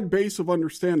broad base of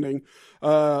understanding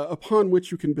upon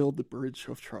which you can build the bridge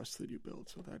of trust that you build.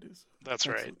 So that's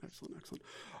right. Excellent.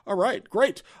 All right,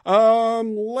 great.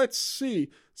 Let's see.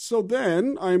 So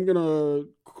then I'm gonna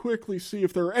quickly see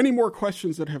if there are any more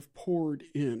questions that have poured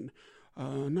in.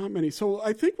 Not many. So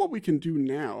I think what we can do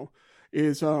now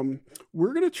is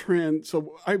we're going to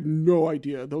so I have no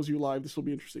idea, those of you live, this will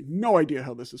be interesting, no idea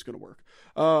how this is going to work.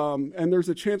 And there's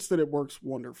a chance that it works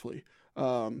wonderfully.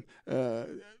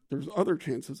 There's other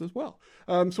chances as well.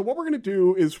 So what we're going to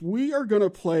do is we are going to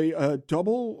play a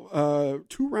double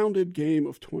 2-rounded game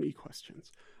of 20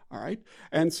 questions. All right.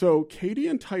 And so Katie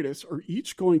and Titus are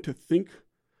each going to think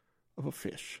of a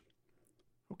fish.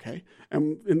 Okay.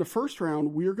 And in the first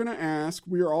round, we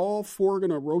are all 4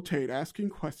 going to rotate asking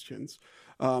questions.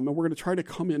 And we're going to try to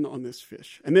come in on this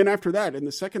fish. And then after that, in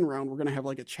the second round, we're going to have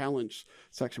a challenge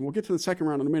section. We'll get to the second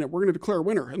round in a minute. We're going to declare a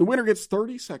winner. And the winner gets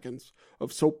 30 seconds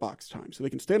of soapbox time. So they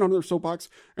can stand on their soapbox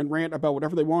and rant about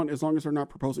whatever they want, as long as they're not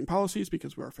proposing policies,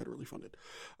 because we are federally funded.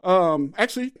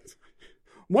 Actually,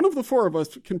 one of the 4 of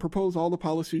us can propose all the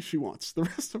policies she wants. The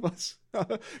rest of us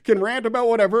can rant about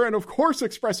whatever and, of course,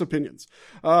 express opinions.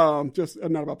 Just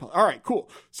not about politics. All right,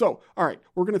 cool. So, all right,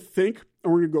 we're going to think,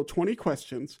 and we're going to go 20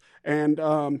 questions. And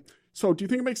So do you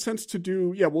think it makes sense to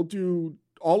do, we'll do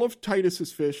all of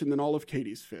Titus's fish and then all of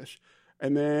Katie's fish.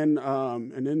 And then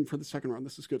for the second round,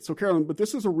 this is good. So Carolyn, but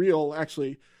this is a real,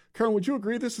 actually, Carolyn, would you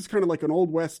agree this is kind of like an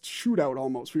Old West shootout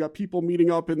almost? We got people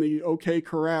meeting up in the OK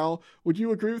Corral. Would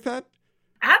you agree with that?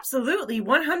 Absolutely,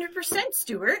 100%,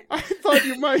 Stuart. I thought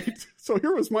you might. So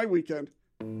here was my weekend.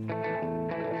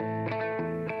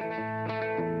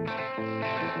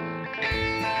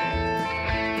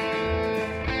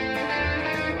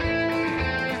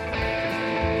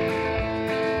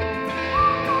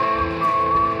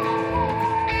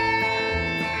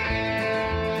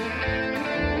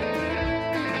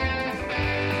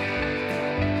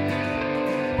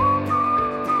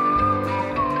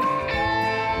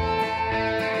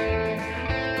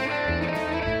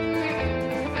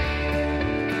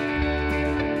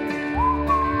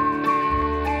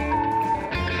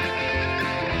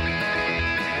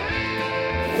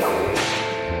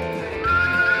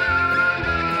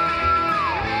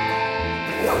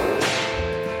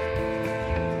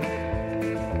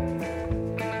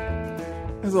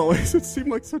 As always, it seemed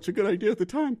like such a good idea at the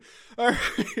time. All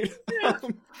right.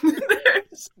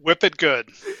 Whip it good.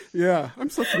 Yeah, I'm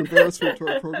such an embarrassment to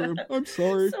our program. I'm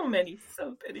sorry. So many.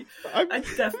 I'm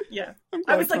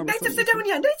I was like, Knights of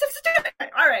Sidonia.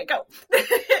 All right, go.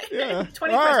 Yeah.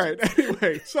 20 All questions. right.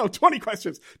 Anyway, so 20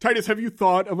 questions. Titus, have you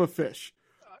thought of a fish?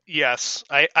 Yes,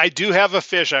 I do have a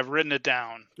fish. I've written it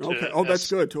down. Okay. Oh, that's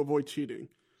good to avoid cheating.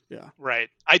 Yeah. Right.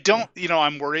 I don't,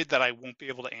 I'm worried that I won't be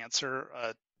able to answer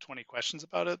 20 questions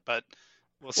about it, but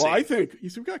we'll see. Well, I think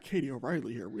we've got Katie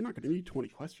O'Reilly here. We're not going to need 20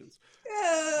 questions.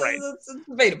 Right. That's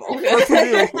debatable. That's the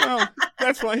deal. Well,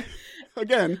 that's why,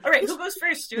 again. All right, who goes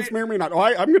first, Stuart? This may or may not. Oh,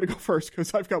 I'm going to go first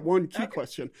because I've got one key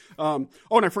question. And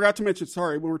I forgot to mention,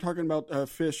 sorry, when we're talking about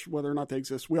fish, whether or not they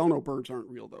exist, we all know birds aren't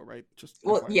real, though, right?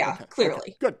 Yeah, clearly.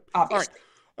 Okay, good. Obviously.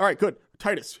 All right, good.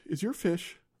 Titus, is your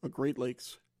fish a Great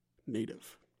Lakes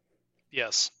native?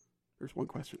 Yes. There's one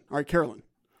question. All right, Carolyn.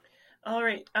 All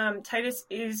right, Titus,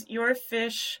 is your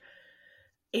fish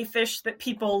a fish that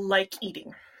people like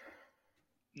eating?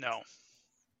 No.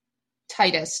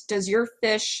 Titus, does your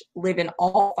fish live in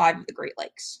all 5 of the Great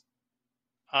Lakes?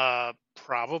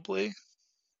 Probably.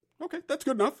 Okay, that's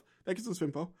good enough. That gives us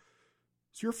info.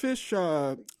 Does your fish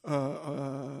like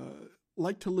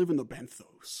to live in the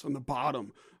benthos, on the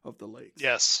bottom of the lakes?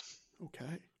 Yes.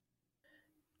 Okay.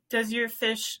 Does your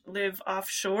fish live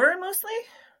offshore mostly?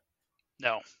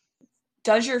 No.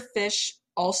 Does your fish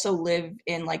also live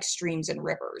in like streams and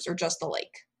rivers or just the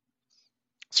lake?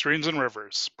 Streams and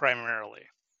rivers, primarily.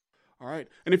 All right.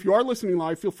 And if you are listening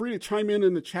live, feel free to chime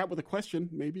in the chat with a question.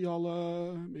 Maybe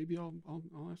I'll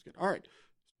ask it. All right.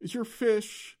 Is your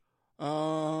fish he's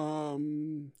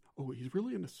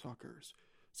really into suckers.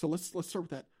 So let's start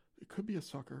with that. It could be a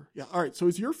sucker. Yeah. All right. So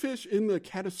is your fish in the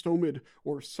catastomid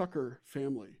or sucker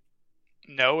family?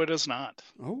 No, it is not.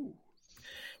 Oh.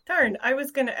 Darn, I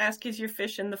was going to ask, is your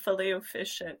fish in the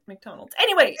Filet-O-Fish at McDonald's?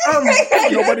 Anyway.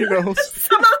 Nobody knows.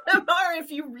 Some of them are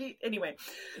if you read. Anyway,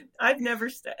 I've never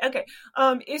Okay.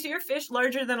 Is your fish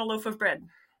larger than a loaf of bread?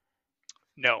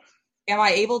 No. Am I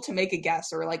able to make a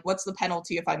guess, or like what's the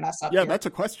penalty if I mess up? Yeah, here? That's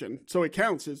a question. So it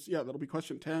counts. That'll be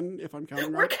question 10 if I'm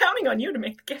counting We're right. counting on you to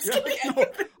make the guess. Yeah, no,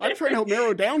 I'm trying to help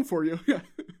narrow down for you. Yeah.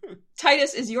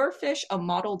 Titus, is your fish a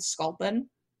mottled sculpin?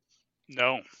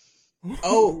 No.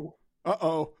 Oh.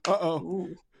 Uh-oh.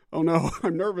 Ooh. Oh no,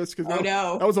 I'm nervous because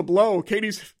no. That was a blow.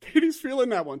 Katie's feeling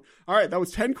that one. All right, that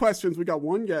was 10 questions. We got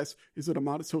one guess. Is it a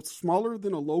modest? So it's smaller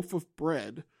than a loaf of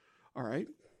bread. All right.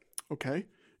 Okay.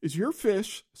 Is your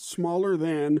fish smaller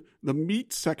than the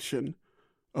meat section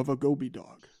of a goby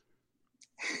dog?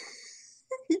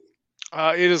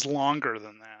 It is longer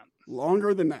than that.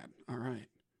 Longer than that. All right.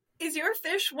 Is your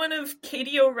fish one of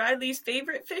Katie O'Reilly's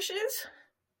favorite fishes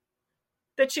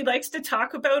that she likes to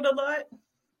talk about a lot?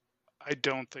 I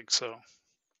don't think so.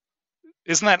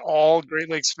 Isn't that all Great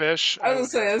Lakes fish? I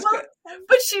was going to say that's good.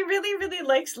 But she really, really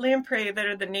likes lamprey that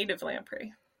are the native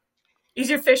lamprey. Is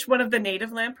your fish one of the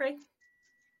native lamprey?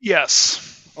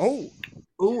 Yes. Oh.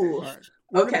 Ooh. Right.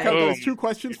 We're Okay. count those 2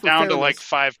 questions for down fairness. to like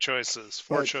 5 choices,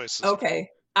 4 choices. Okay.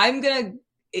 I'm gonna.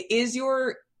 Is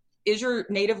your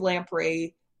native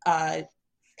lamprey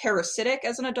parasitic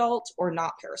as an adult or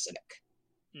not parasitic?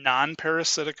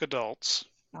 Non-parasitic adults.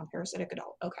 Non-parasitic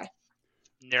adult. Okay.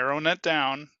 Narrowing it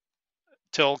down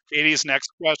till Katie's next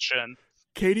question.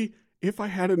 Katie, if I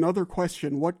had another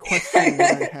question, what question would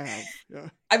I have? Yeah.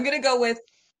 I'm gonna go with.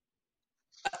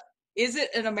 Is it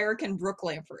an American brook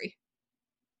lamprey?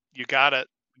 You got it.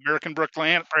 American brook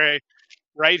lamprey,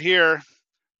 right here.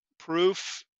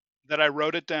 Proof that I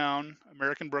wrote it down.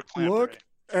 American brook lamprey. Look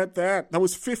at that. That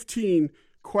was 15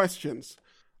 questions.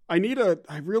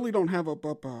 I really don't have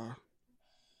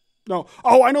no.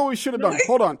 Oh, I know what we should have done.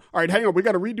 Hold on. All right, hang on. We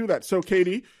got to redo that. So,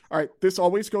 Katie, all right, this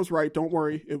always goes right. Don't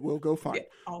worry. It will go fine. Yeah,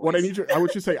 what I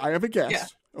want you to say, I have a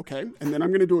guess. Okay. And then I'm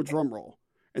going to do a drum roll.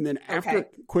 And then after,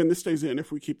 Quinn, this stays in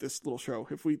if we keep this little show.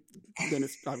 Then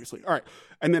it's obviously. All right.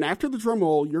 And then after the drum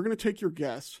roll, you're going to take your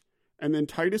guess. And then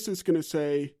Titus is going to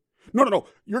say, no.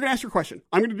 You're going to ask your question.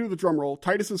 I'm going to do the drum roll.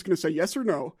 Titus is going to say yes or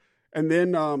no. And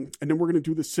then we're going to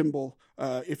do the symbol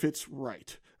if it's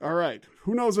right. All right.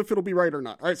 Who knows if it'll be right or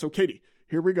not? All right. So, Katie,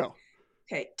 here we go.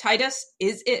 Okay. Titus,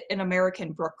 is it an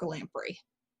American brook lamprey?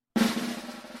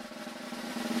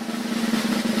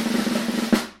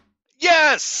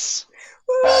 Yes!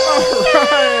 All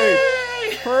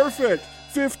right. Perfect.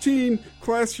 15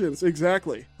 questions.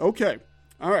 Exactly. Okay.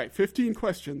 All right. 15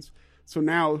 questions. So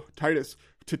now, Titus,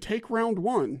 to take round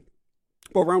one,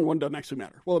 well, round one doesn't actually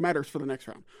matter. Well, it matters for the next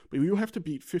round. But you have to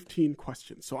beat 15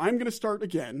 questions. So I'm going to start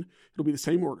again. It'll be the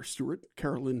same order. Stuart,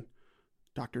 Carolyn,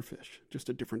 Dr. Fish. Just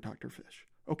a different Dr. Fish.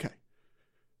 Okay.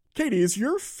 Katie, is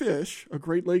your fish a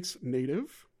Great Lakes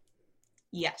native?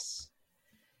 Yes.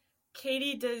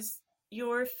 Katie, does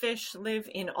your fish live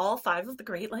in all 5 of the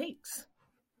Great Lakes?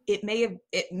 It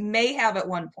may have at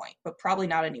one point, but probably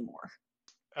not anymore.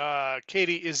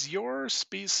 Katie, is your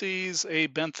species a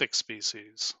benthic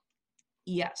species?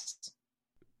 Yes.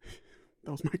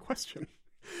 That was my question.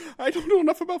 I don't know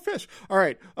enough about fish. All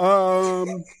right.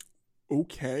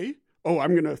 Okay. Oh,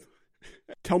 I'm going to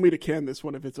tell me to can this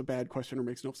one if it's a bad question or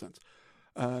makes no sense.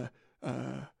 Oh,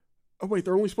 wait,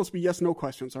 they're only supposed to be yes, no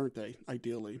questions, aren't they?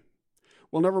 Ideally.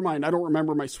 Well, never mind. I don't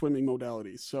remember my swimming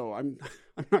modalities, so I'm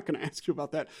not going to ask you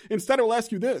about that. Instead, I will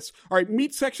ask you this. All right,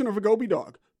 meat section of a Goby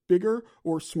dog. Bigger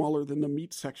or smaller than the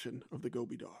meat section of the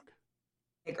Goby dog?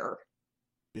 Bigger.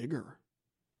 Bigger.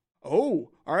 Oh,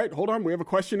 all right. Hold on. We have a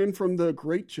question in from the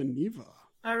Great Geneva.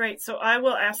 All right. So I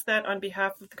will ask that on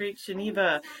behalf of the Great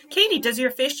Geneva. Katie, does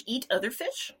your fish eat other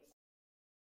fish?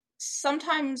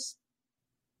 Sometimes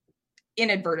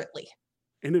inadvertently.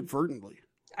 Inadvertently.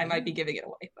 I might be giving it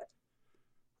away, but.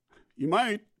 You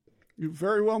might. You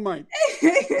very well might.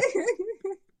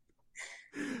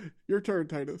 Your turn,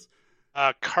 Titus.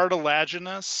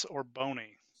 Cartilaginous or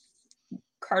bony?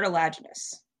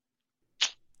 Cartilaginous.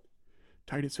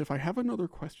 Titus, if I have another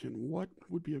question, what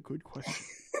would be a good question?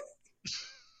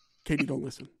 Katie, don't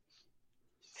listen.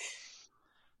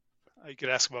 You could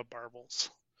ask about barbels.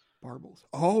 Barbels.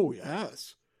 Oh,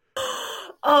 yes.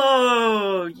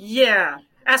 Oh, yeah.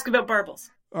 Ask about barbels.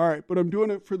 All right, but I'm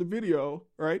doing it for the video,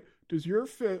 all right? Does your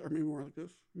fish, I mean, more like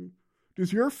this.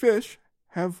 Does your fish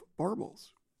have barbels?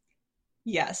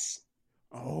 Yes.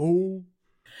 Oh.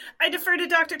 I defer to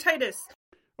Dr. Titus.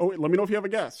 Oh, wait, let me know if you have a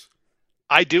guess.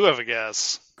 I do have a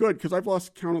guess. Good, because I've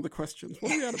lost count of the questions.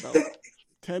 What are we at about?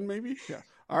 10 maybe? Yeah.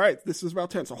 All right, this is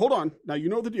about 10. So hold on. Now, you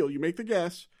know the deal. You make the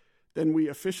guess. Then we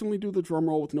efficiently do the drum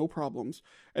roll with no problems.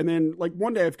 And then, like,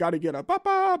 one day I've got to get a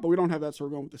ba-ba, but we don't have that, so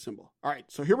we're going with the symbol. All right,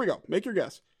 so here we go. Make your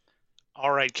guess.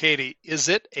 All right, Katie. Is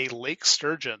it a lake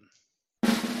sturgeon?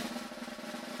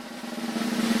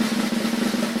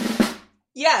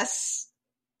 Yes.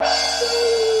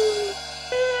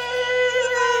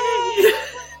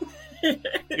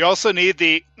 You also need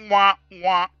the wah,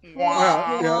 wah,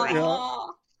 wah. Yeah.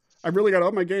 I really got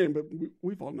up my game, but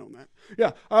we've all known that.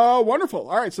 Yeah.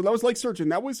 Wonderful. All right. So that was Lake Sturgeon.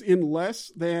 That was in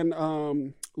less than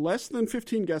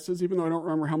 15 guesses, even though I don't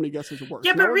remember how many guesses it were.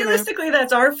 Yeah, so but realistically,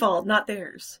 that's our fault, not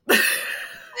theirs.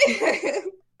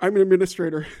 I'm an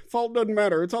administrator. Fault doesn't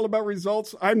matter. It's all about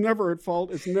results. I'm never at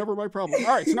fault. It's never my problem.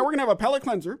 All right. So now we're going to have a palate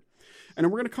cleanser, and then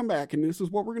we're going to come back, and this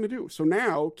is what we're going to do. So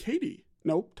now,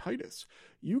 Titus,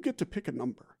 you get to pick a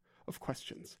number of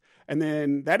questions. And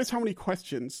then that is how many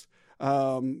questions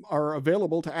are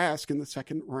available to ask in the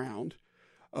second round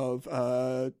of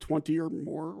 20 or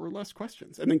more or less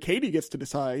questions. And then Katie gets to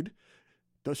decide,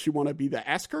 does she want to be the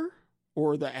asker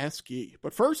or the askee?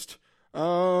 But first,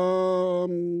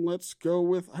 let's go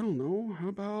with, I don't know, how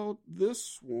about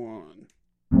this one?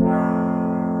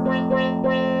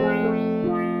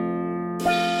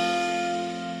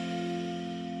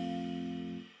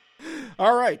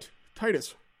 All right,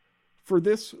 Titus. For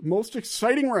this most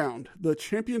exciting round, the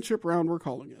championship round, we're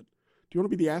calling it. Do you want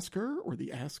to be the asker or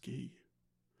the askee?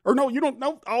 Or no, you don't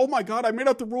know. Oh my God, I made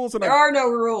up the rules. There are no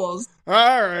rules. All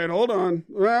right, hold on.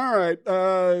 All right,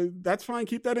 that's fine.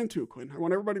 Keep that in too, Quinn. I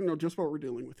want everybody to know just what we're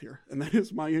dealing with here, and that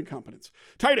is my incompetence.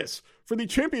 Titus, for the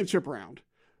championship round,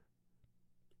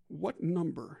 what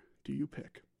number do you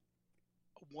pick?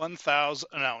 1,000.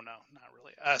 No, not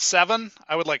really. 7.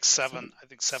 I would like 7. I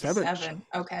think 7. 7.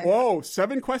 Okay. Whoa,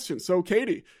 7 questions. So,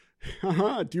 Katie,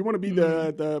 do you want to be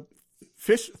the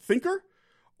fish thinker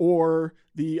or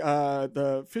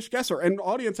the fish guesser. And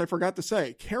audience, I forgot to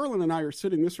say, Carolyn and I are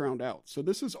sitting this round out. So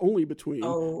this is only between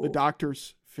the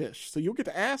doctor's fish. So you'll get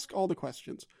to ask all the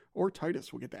questions, or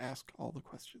Titus will get to ask all the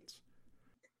questions.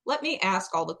 Let me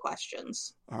ask all the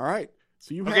questions. All right.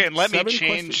 So you have and let me 7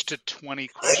 change questions. to 20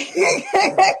 questions.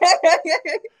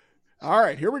 All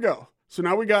right, here we go. So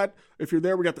now we got, if you're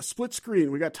there, we got the split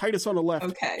screen. We got Titus on the left,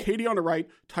 Okay. Katie on the right.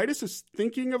 Titus is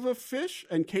thinking of a fish,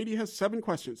 and Katie has 7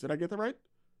 questions. Did I get that right?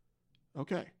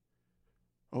 Okay.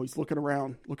 Oh, he's looking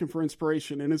around, looking for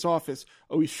inspiration in his office.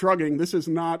 Oh, he's shrugging. This is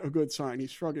not a good sign.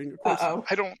 He's shrugging. Of course. Uh-oh.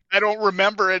 I don't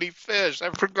remember any fish.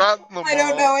 I've forgotten them I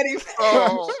don't all. know any fish.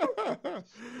 Oh.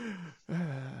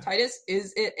 Titus,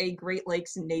 is it a Great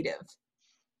Lakes native?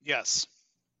 Yes.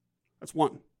 That's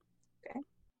 1.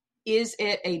 Is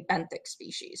it a benthic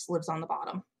species? Lives on the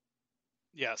bottom.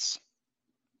 Yes.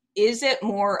 Is it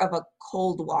more of a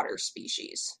cold water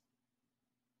species?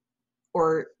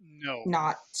 Or No.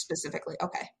 not specifically?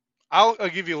 Okay. I'll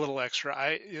give you a little extra.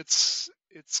 It's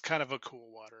kind of a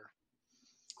cool water.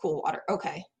 Cool water.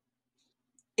 Okay.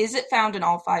 Is it found in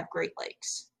all 5 Great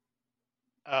Lakes?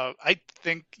 I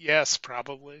think yes,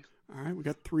 probably. All right, we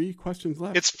got 3 questions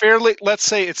left. Let's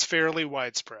say it's fairly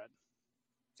widespread.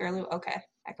 Fairly okay.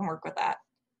 I can work with that.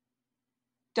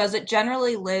 Does it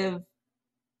generally live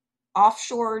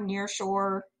offshore, near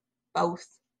shore, both?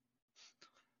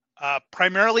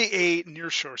 Primarily a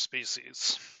nearshore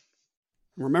species.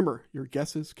 Remember, your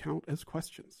guesses count as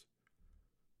questions.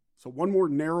 So 1 more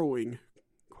narrowing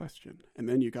question, and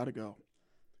then you got to go.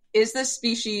 Is this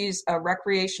species a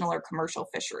recreational or commercial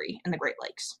fishery in the Great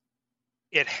Lakes?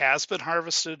 It has been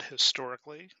harvested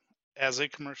historically as a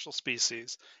commercial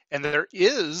species, and there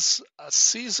is a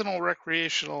seasonal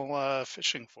recreational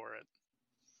fishing for it.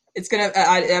 It's gonna.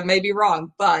 I may be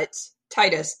wrong, but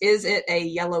Titus, is it a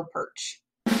yellow perch?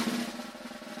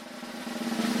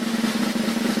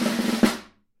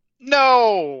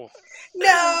 No.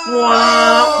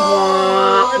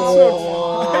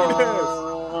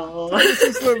 Titus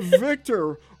is the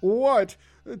victor. What?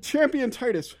 Champion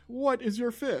Titus, what is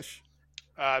your fish?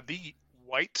 The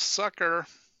white sucker.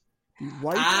 The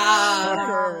white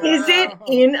sucker. Is it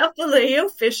in a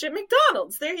Filet-O-Fish at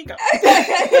McDonald's? There you go.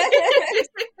 It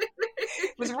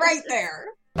was right there.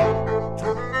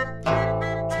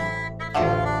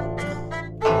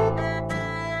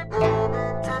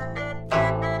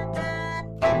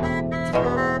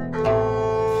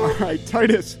 All right,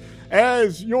 Titus,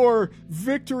 as your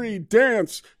victory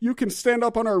dance, you can stand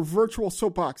up on our virtual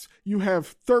soapbox. You have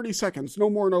 30 seconds,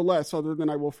 no more, no less, other than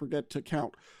I will forget to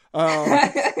count.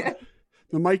 The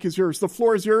mic is yours. The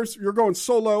floor is yours. You're going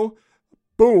solo.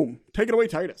 Boom. Take it away,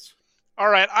 Titus. All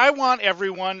right. I want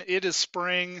everyone, it is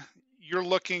spring. You're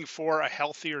looking for a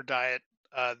healthier diet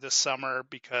this summer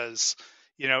because,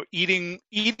 eating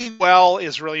well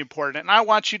is really important. And I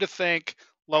want you to think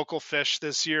local fish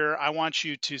this year. I want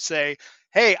you to say,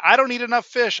 hey, I don't eat enough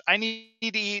fish. I need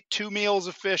to eat 2 meals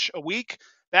of fish a week.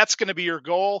 That's going to be your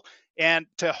goal. And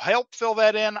to help fill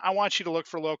that in, I want you to look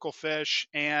for local fish.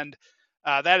 And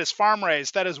that is farm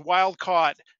raised. That is wild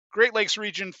caught. Great Lakes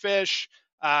region fish.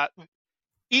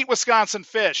 Eat Wisconsin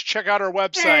fish. Check out our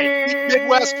website. Eat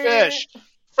Midwest fish.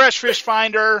 Fresh Fish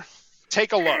Finder.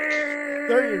 Take a look.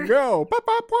 There you go. Ba,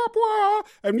 ba, ba, ba.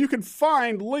 And you can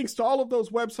find links to all of those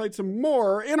websites and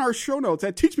more in our show notes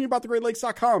at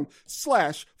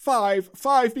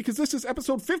teachmeaboutthegreatlakes.com/55 because this is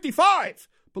episode 55.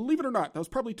 Believe it or not, that was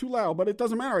probably too loud, but it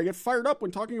doesn't matter. I get fired up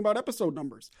when talking about episode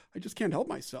numbers. I just can't help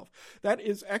myself. That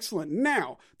is excellent.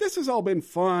 Now, this has all been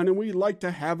fun, and we like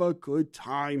to have a good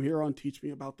time here on Teach Me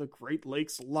About the Great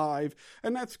Lakes Live,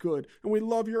 and that's good. And we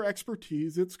love your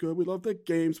expertise. It's good. We love the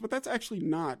games, but that's actually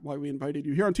not why we invited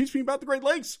you here on Teach Me About the Great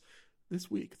Lakes this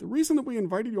week. The reason that we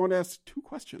invited you on to ask 2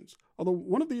 questions, although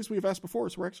one of these we've asked before,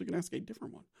 so we're actually going to ask a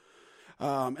different one.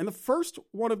 And the first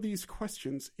one of these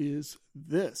questions is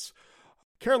this.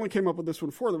 Carolyn came up with this one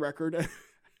for the record.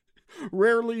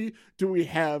 Rarely do we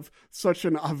have such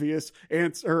an obvious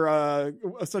answer,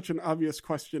 such an obvious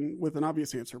question with an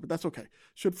obvious answer, but that's okay.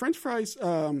 Should French fries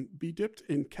be dipped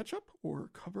in ketchup or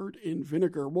covered in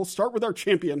vinegar? We'll start with our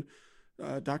champion,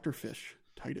 Dr. Fish,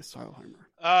 Titus Seilheimer.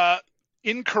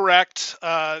 Incorrect.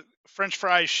 French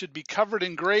fries should be covered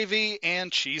in gravy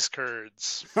and cheese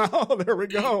curds. Oh, there we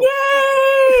go.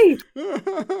 Yay!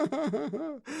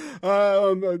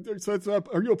 So it's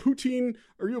are you a poutine?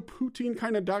 Are you a poutine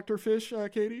kind of Dr. Fish,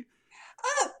 Katie?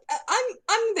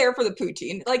 I'm there for the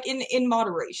poutine, like in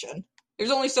moderation.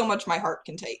 There's only so much my heart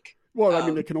can take. Well, I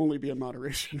mean, it can only be in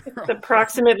moderation. It's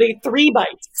approximately 3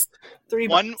 bites. 3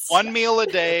 bites. One meal a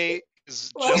day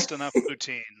is just enough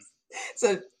poutine. It's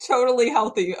a totally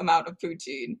healthy amount of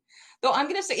poutine. Though I'm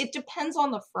going to say it depends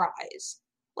on the fries.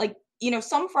 Like,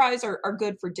 some fries are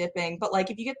good for dipping, but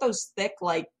like if you get those thick,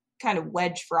 like kind of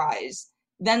wedge fries,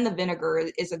 then the vinegar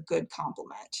is a good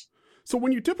complement. So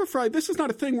when you dip a fry, this is not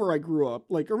a thing where I grew up,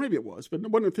 or maybe it was, but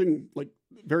one thing like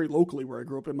very locally where I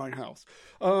grew up in my house.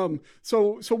 So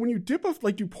when you dip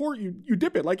you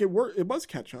dip it like it was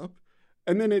ketchup,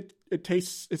 and then it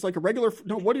tastes, it's like a regular.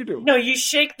 No, what do you do? No, you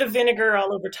shake the vinegar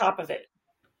all over top of it,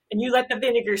 and you let the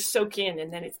vinegar soak in,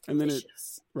 and then it's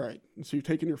delicious. Right. So you've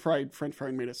taken your French fry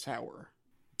and made it sour.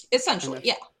 Essentially,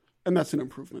 yeah. And that's an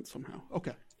improvement somehow.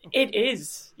 Okay. It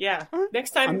is, yeah. Right. Next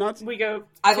time we go.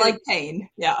 I like pain,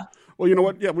 yeah. Well, you know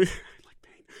what? Yeah,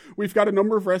 we've got a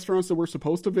number of restaurants that we're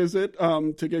supposed to visit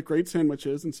to get great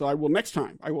sandwiches, and so next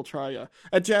time I will try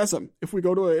at JASM. If we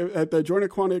go at the Joint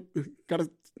Aquatic, got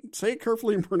to say it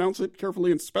carefully and pronounce it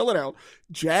carefully and spell it out.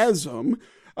 JASM,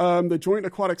 the Joint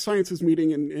Aquatic Sciences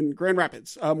meeting in Grand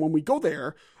Rapids. When we go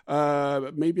there,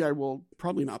 maybe I will,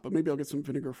 probably not, but maybe I'll get some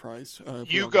vinegar fries.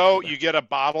 You get a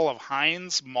bottle of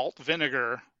Heinz malt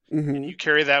vinegar. Mm-hmm. And you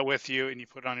carry that with you, and you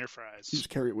put it on your fries. You just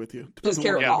carry it with you. Just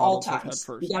carry it at all times.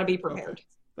 You got to be prepared. Okay.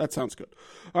 That sounds good.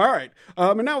 All right.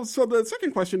 And now, so the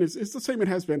second question is the same it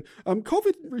has been.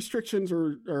 COVID restrictions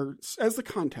are, as the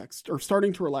context, are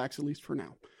starting to relax, at least for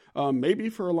now. Maybe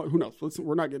for a long, who knows?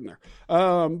 We're not getting there.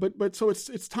 But so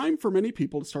it's time for many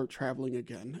people to start traveling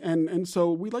again. And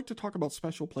so we like to talk about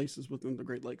special places within the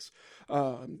Great Lakes,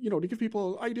 to give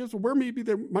people ideas of where maybe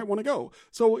they might want to go.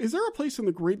 So is there a place in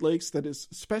the Great Lakes that is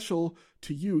special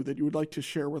to you that you would like to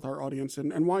share with our audience,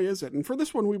 and why is it? And for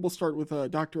this one, we will start with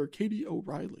Dr. Katie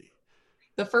O'Reilly.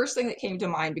 The first thing that came to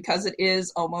mind, because it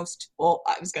is almost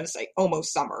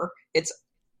summer.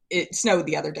 It snowed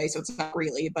the other day, so it's not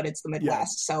really, but it's the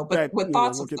Midwest. Yeah. So, but with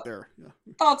thoughts of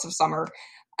summer,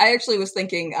 I actually was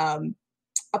thinking a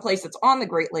place that's on the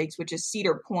Great Lakes, which is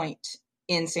Cedar Point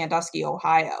in Sandusky,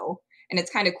 Ohio. And it's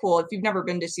kind of cool. If you've never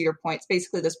been to Cedar Point, it's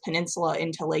basically this peninsula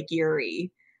into Lake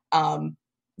Erie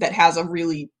that has a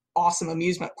really awesome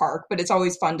amusement park. But it's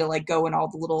always fun to like go in all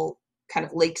the little kind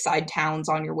of lakeside towns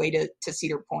on your way to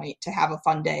Cedar Point to have a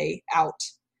fun day out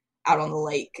on the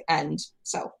lake. And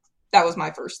so that was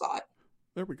my first thought.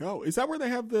 There we go. Is that where they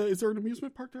have is there an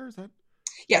amusement park there? Is that?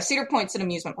 Yeah, Cedar Point's an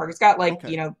amusement park. It's got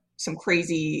some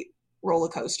crazy roller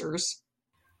coasters.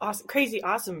 Awesome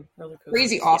roller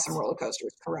coasters. Awesome roller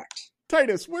coasters, correct.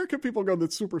 Titus, where can people go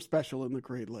that's super special in the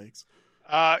Great Lakes?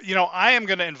 I am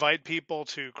going to invite people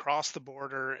to cross the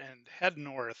border and head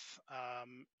north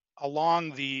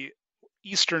along the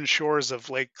eastern shores of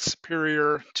Lake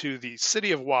Superior to the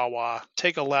city of Wawa,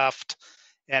 take a left,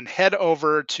 and head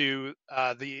over to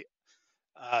the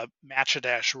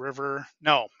Magnatawan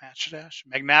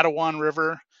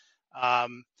River,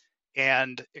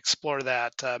 and explore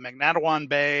that Magnatawan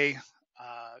Bay,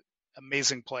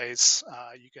 amazing place.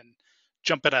 You can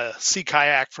jump in a sea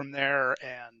kayak from there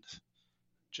and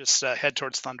just head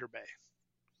towards Thunder Bay.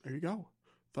 There you go.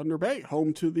 Thunder Bay,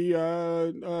 home to the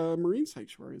Marine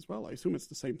Sanctuary as well. I assume it's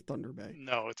the same Thunder Bay.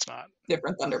 No, it's not.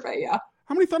 Different Thunder Bay, yeah.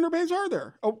 How many Thunder Bays are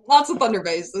there? Oh, lots of Thunder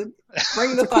Bays.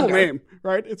 Bring the thunder. Cool name,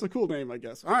 right? It's a cool name, I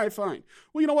guess. All right, fine.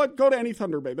 Well, you know what? Go to any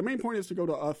Thunder Bay. The main point is to go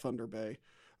to a Thunder Bay,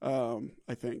 I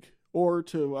think, or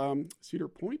to Cedar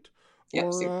Point. Yeah,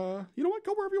 or you know what?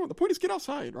 Go wherever you want. The point is get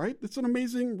outside, right? It's an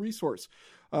amazing resource.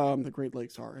 The Great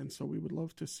Lakes are, and so we would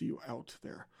love to see you out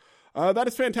there. That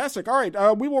is fantastic. All right,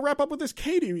 we will wrap up with this.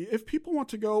 Katie, if people want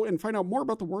to go and find out more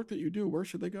about the work that you do, where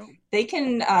should they go? They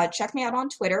can check me out on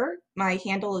Twitter. My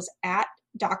handle is at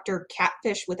Dr.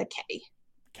 Catfish with a K.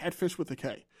 Catfish with a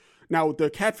K. Now, the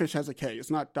catfish has a K. It's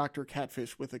not Dr.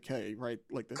 Catfish with a K, right?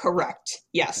 Like this. Correct.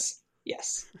 Yes. Okay.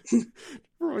 Yes. It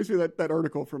reminds me of that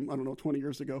article from, 20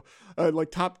 years ago.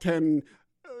 Like top 10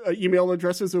 email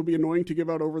addresses that would be annoying to give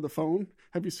out over the phone.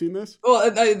 Have you seen this? Well,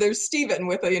 there's Stephen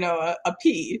with a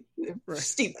P. Right.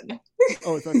 Stephen.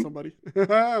 Oh, is that somebody?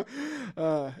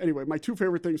 Anyway, my two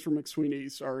favorite things from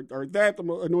McSweeney's are that, the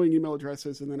annoying email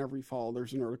addresses, and then every fall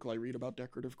there's an article I read about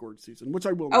decorative gourd season, which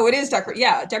I will. Oh, it is decorative.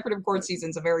 Yeah, decorative gourd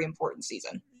season is a very important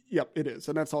season. Yep, it is.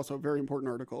 And that's also a very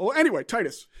important article. Oh, anyway,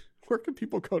 Titus, where can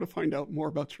people go to find out more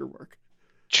about your work?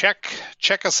 Check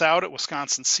us out at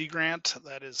Wisconsin Sea Grant.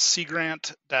 That is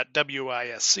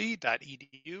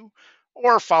seagrant.wisc.edu,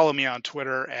 or follow me on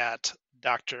Twitter at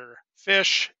Dr.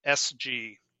 Fish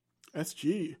SG.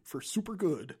 SG for super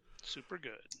good. Super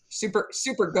good.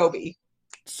 Super Goby.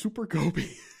 Super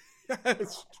Goby.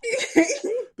 Yes.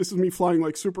 This is me flying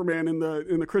like Superman in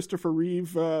the Christopher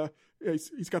Reeve.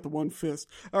 He's got the one fist.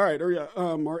 All right.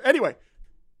 Or anyway.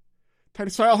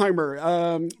 Titus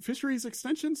Seilheimer, Fisheries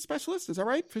Extension Specialist. Is that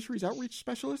right? Fisheries Outreach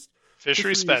Specialist?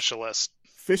 Fishery specialist.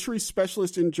 Fishery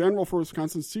specialist in general for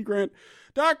Wisconsin Sea Grant,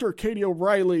 Dr. Katie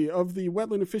O'Reilly of the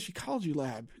Wetland and Fish Ecology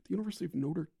Lab at the University of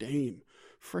Notre Dame.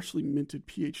 Freshly minted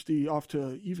PhD, off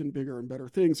to even bigger and better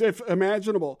things, if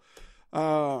imaginable.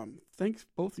 Thanks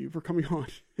both of you for coming on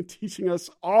and teaching us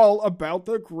all about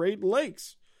the Great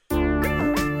Lakes.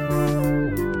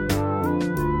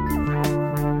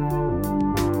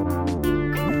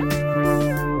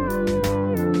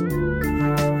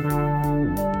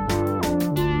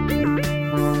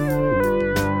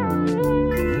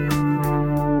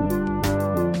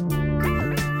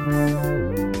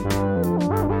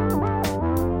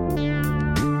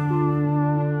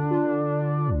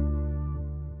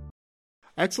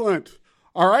 Excellent.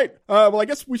 All right. Well, I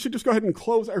guess we should just go ahead and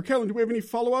close. Or Carolyn, do we have any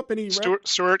follow-up?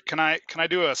 Stuart, can I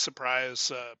do a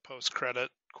surprise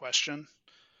post-credit question?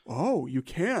 Oh, you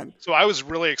can. So I was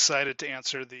really excited to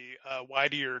answer the why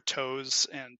do your toes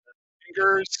and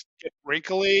fingers get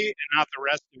wrinkly and not the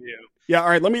rest of you? Yeah. All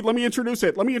right. Let me introduce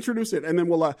it. And then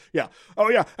we'll, yeah. Oh,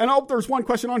 yeah. And there's one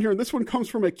question on here, and this one comes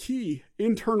from a key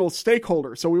internal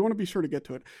stakeholder. So we want to be sure to get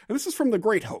to it. And this is from the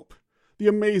Great Hope. The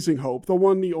amazing Hope, the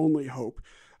one, the only Hope.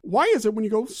 Why is it when you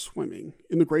go swimming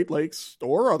in the Great Lakes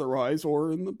or otherwise,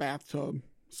 or in the bathtub,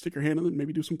 stick your hand in and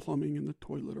maybe do some plumbing in the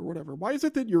toilet or whatever, why is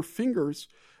it that your fingers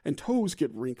and toes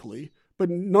get wrinkly,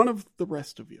 but none of the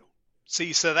rest of you?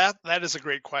 See, so that is a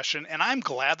great question. And I'm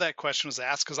glad that question was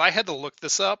asked because I had to look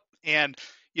this up. And,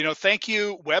 thank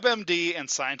you, WebMD and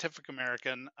Scientific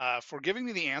American, for giving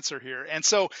me the answer here. And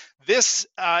so this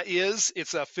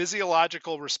it's a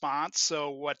physiological response.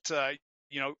 So what,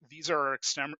 these are our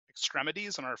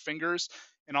extremities and our fingers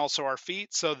and also our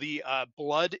feet. So the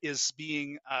blood is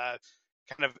being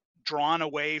kind of drawn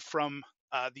away from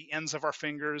the ends of our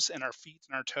fingers and our feet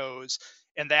and our toes.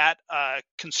 And that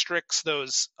constricts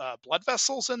those blood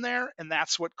vessels in there. And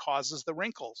that's what causes the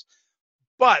wrinkles.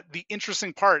 But the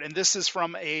interesting part, and this is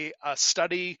from a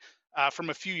study from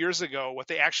a few years ago, what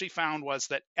they actually found was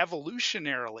that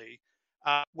evolutionarily,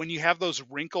 when you have those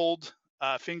wrinkled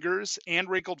fingers and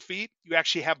wrinkled feet, you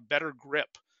actually have better grip.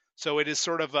 So it is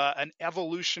sort of an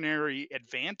evolutionary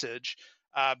advantage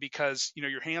because,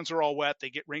 your hands are all wet, they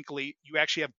get wrinkly, you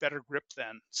actually have better grip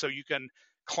then. So you can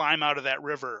climb out of that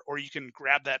river, or you can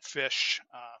grab that fish,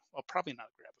 probably not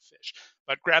grab a fish,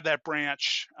 but grab that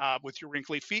branch with your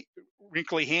wrinkly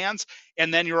hands.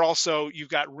 And then you've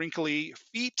got wrinkly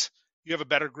feet, you have a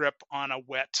better grip on a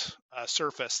wet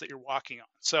surface that you're walking on.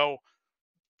 So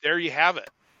there you have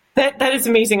it. That is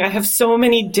amazing. I have so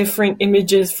many different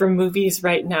images from movies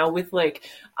right now with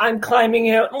I'm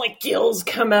climbing out and gills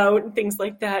come out and things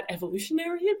like that.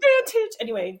 Evolutionary advantage.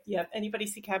 Anyway, yeah. Anybody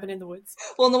see Cabin in the Woods?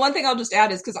 Well, and the one thing I'll just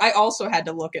add is because I also had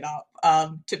to look it up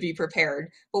to be prepared.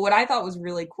 But what I thought was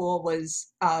really cool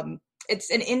was it's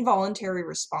an involuntary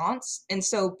response. And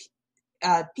so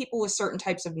people with certain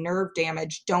types of nerve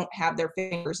damage don't have their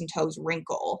fingers and toes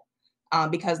wrinkle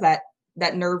because that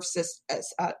nerve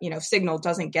signal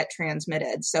doesn't get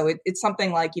transmitted. So it's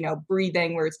something like,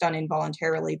 breathing where it's done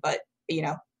involuntarily, but,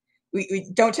 we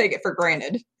don't take it for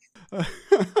granted.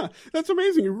 That's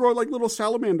amazing. You grow little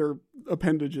salamander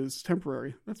appendages,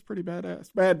 temporary. That's pretty badass.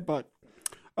 Bad, but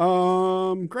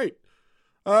great.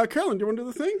 Carolyn, do you want to do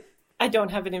the thing? I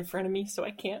don't have it in front of me, so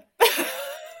I can't.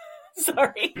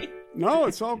 Sorry. No,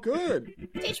 it's all good.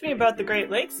 Teach Me About the Great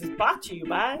Lakes is brought to you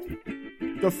by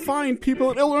the fine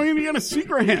people at Illinois Indiana Sea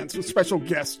Grants, with special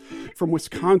guests from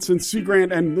Wisconsin Sea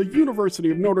Grant and the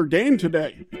University of Notre Dame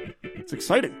today. It's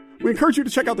exciting. We encourage you to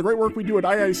check out the great work we do at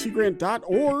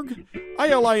iiseagrant.org,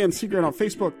 ILIN Sea Grant on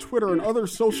Facebook, Twitter, and other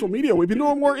social media. We've been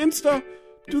doing more Insta.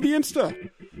 Do the Insta.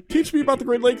 Teach Me About the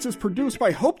Great Lakes is produced by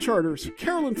Hope Charters,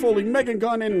 Carolyn Foley, Megan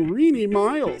Gunn, and Renee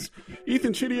Miles.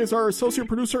 Ethan Chitty is our associate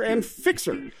producer and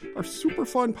fixer. Our super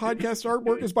fun podcast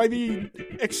artwork is by the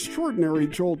extraordinary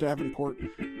Joel Davenport.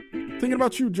 Thinking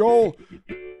about you, Joel.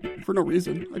 For no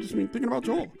reason. I just mean thinking about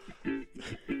Joel.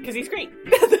 Because he's great.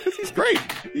 He's great.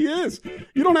 He is.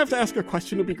 You don't have to ask a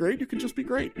question to be great. You can just be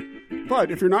great. But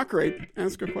if you're not great,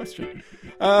 ask a question.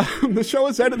 The show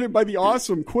is edited by the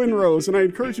awesome Quinn Rose, and I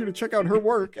encourage you to check out her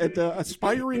work at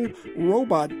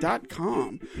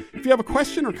aspiringrobot.com. If you have a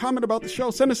question or comment about the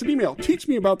show, send us an email.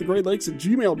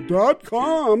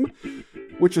 teachmeaboutthegreatLakes@gmail.com,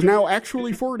 which is now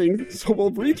actually forwarding, so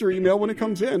we'll read your email when it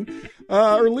comes in.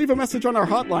 Or leave a message on our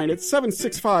hotline at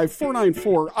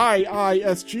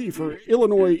 765-494-IISG for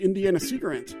Illinois Indiana Sea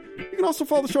Grant. You can also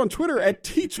follow the show on Twitter at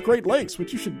Teach Great Lakes,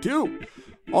 which you should do.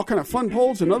 All kind of fun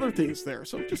polls and other things there,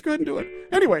 so just go ahead and do it.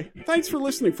 Anyway, thanks for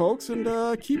listening, folks,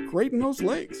 and keep grading those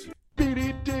lakes.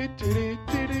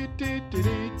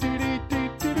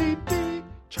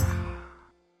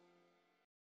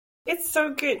 It's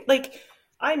so good. Like,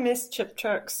 I miss chip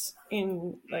trucks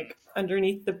in like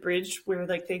underneath the bridge where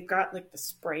like they've got like the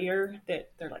sprayer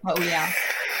that they're like, oh yeah,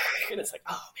 and it's like,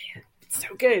 oh man, it's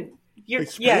so good. You're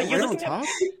right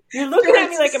looking at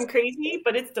me like I'm crazy,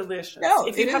 but it's delicious. No,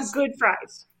 if you have good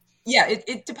fries. Yeah,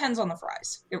 it depends on the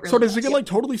fries. It really so does it get like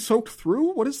totally soaked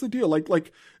through? What is the deal?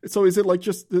 Like so is it like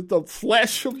just the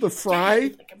flesh of the fry? Yeah,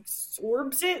 it, like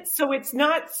absorbs it, so it's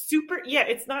not super. Yeah,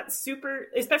 it's not super.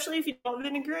 Especially if you don't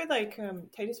vinegar, like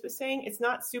Titus was saying, it's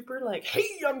not super like, hey,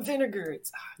 I'm vinegar.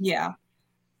 It's yeah.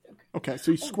 Okay,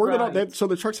 so you squirt it out. So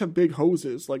the trucks have big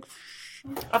hoses, like.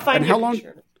 I'll find. And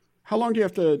how long do you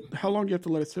have to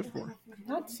let it sit for?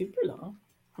 Not super long.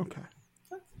 Okay.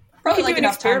 Probably like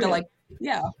enough time to like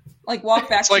walk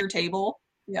back to your table.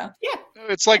 Yeah. Yeah.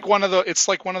 It's like one of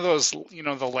those, you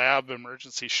know, the lab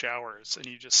emergency showers, and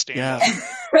you just stand up.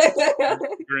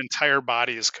 Your entire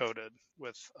body is coated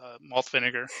with malt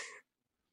vinegar.